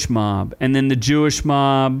Jewish mob, and then the Jewish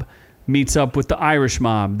mob meets up with the Irish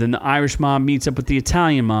mob. Then the Irish mob meets up with the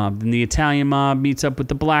Italian mob. Then the Italian mob meets up with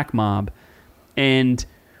the black mob. And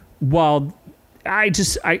while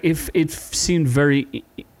it seemed very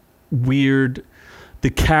weird, the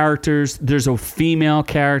characters, there's a female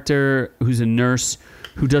character who's a nurse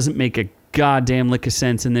who doesn't make a goddamn lick of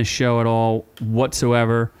sense in this show at all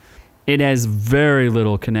whatsoever. It has very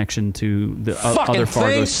little connection to the other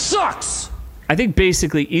Fargos. Thing sucks. I think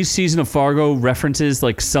basically each season of Fargo references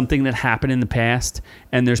like something that happened in the past,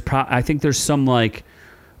 and I think there's some like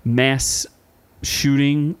mass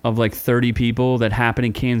shooting of like 30 people that happened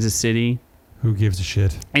in Kansas City. Who gives a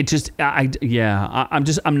shit? It just, I'm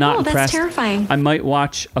not impressed. That's terrifying. I might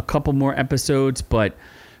watch a couple more episodes, but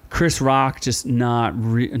Chris Rock just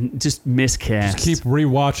just miscast. Just keep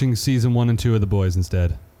rewatching season 1 and 2 of The Boys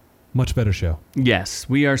instead. Much better show. Yes,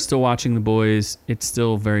 we are still watching The Boys. It's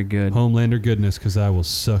still very good. Homelander goodness, because I will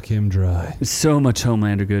suck him dry. So much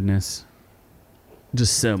Homelander goodness.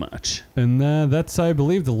 Just so much. And that's, I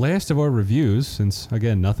believe, the last of our reviews, since,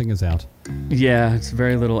 again, nothing is out. Yeah, it's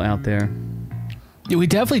very little out there. Yeah, we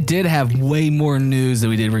definitely did have way more news than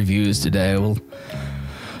we did reviews today. Well,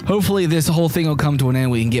 hopefully this whole thing will come to an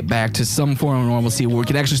end. We can get back to some form of normalcy where we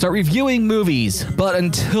can actually start reviewing movies. But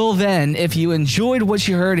until then, if you enjoyed what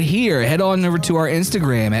you heard here, head on over to our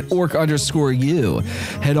Instagram at orc_you.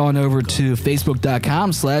 Head on over to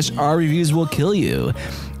facebook.com/ourreviewswillkillyou.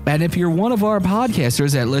 And if you're one of our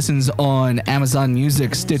podcasters that listens on Amazon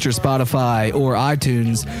Music, Stitcher, Spotify, or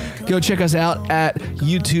iTunes, go check us out at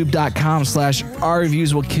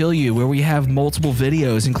youtube.com/ourreviewswillkillyou, where we have multiple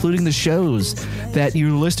videos, including the shows that you're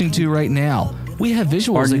listening to right now. We have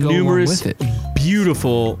visuals that go along with it.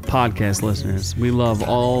 beautiful podcast listeners. We love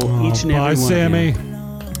each and every one Sammy. of you.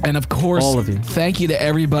 And of course, All of you. Thank you to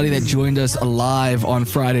everybody that joined us live on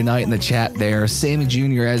Friday night in the chat there. Sammy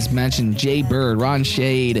Jr., as mentioned, Jay Bird, Ron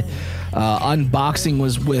Shade, Unboxing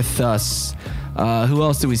was with us. Who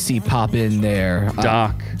else did we see pop in there?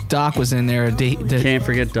 Doc was in there. Can't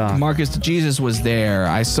forget Doc. Marcus DeJesus was there.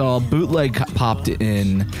 I saw Bootleg popped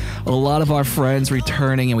in. A lot of our friends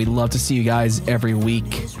returning, and we'd love to see you guys every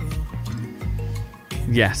week.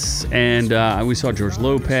 Yes, and we saw George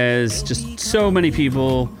Lopez, just so many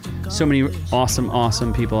people, so many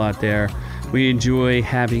awesome people out there. We enjoy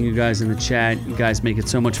having you guys in the chat. You guys make it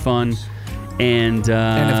so much fun. And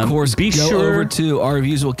of course, be go sure over to Our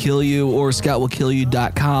Reviews Will Kill You or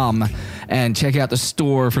ScottWillKillYou.com and check out the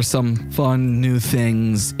store for some fun new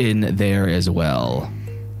things in there as well.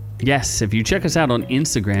 Yes, if you check us out on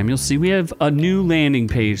Instagram, you'll see we have a new landing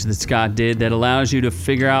page that Scott did that allows you to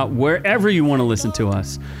figure out wherever you want to listen to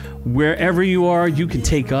us. Wherever you are, you can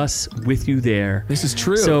take us with you there. This is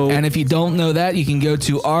true. So, and if you don't know that, you can go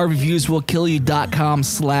to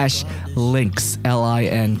ourreviewswillkillyou.com/links,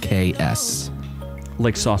 LINKS.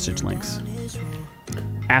 Like sausage links.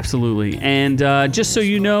 Absolutely. And just so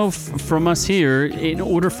you know, from us here, in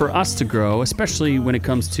order for us to grow, especially when it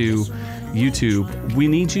comes to YouTube, we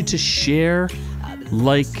need you to share,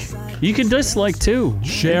 like. You can dislike too.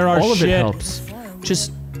 Share our All of shit. it helps.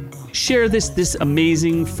 Just share this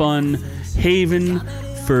amazing, fun haven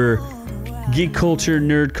for geek culture,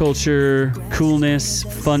 nerd culture, coolness,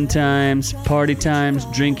 fun times, party times,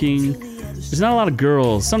 drinking. There's not a lot of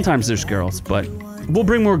girls. Sometimes there's girls, but we'll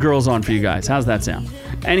bring more girls on for you guys. How's that sound?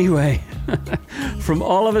 Anyway, from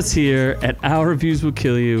all of us here at Our Reviews Will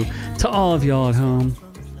Kill You to all of y'all at home,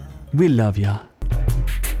 we love ya.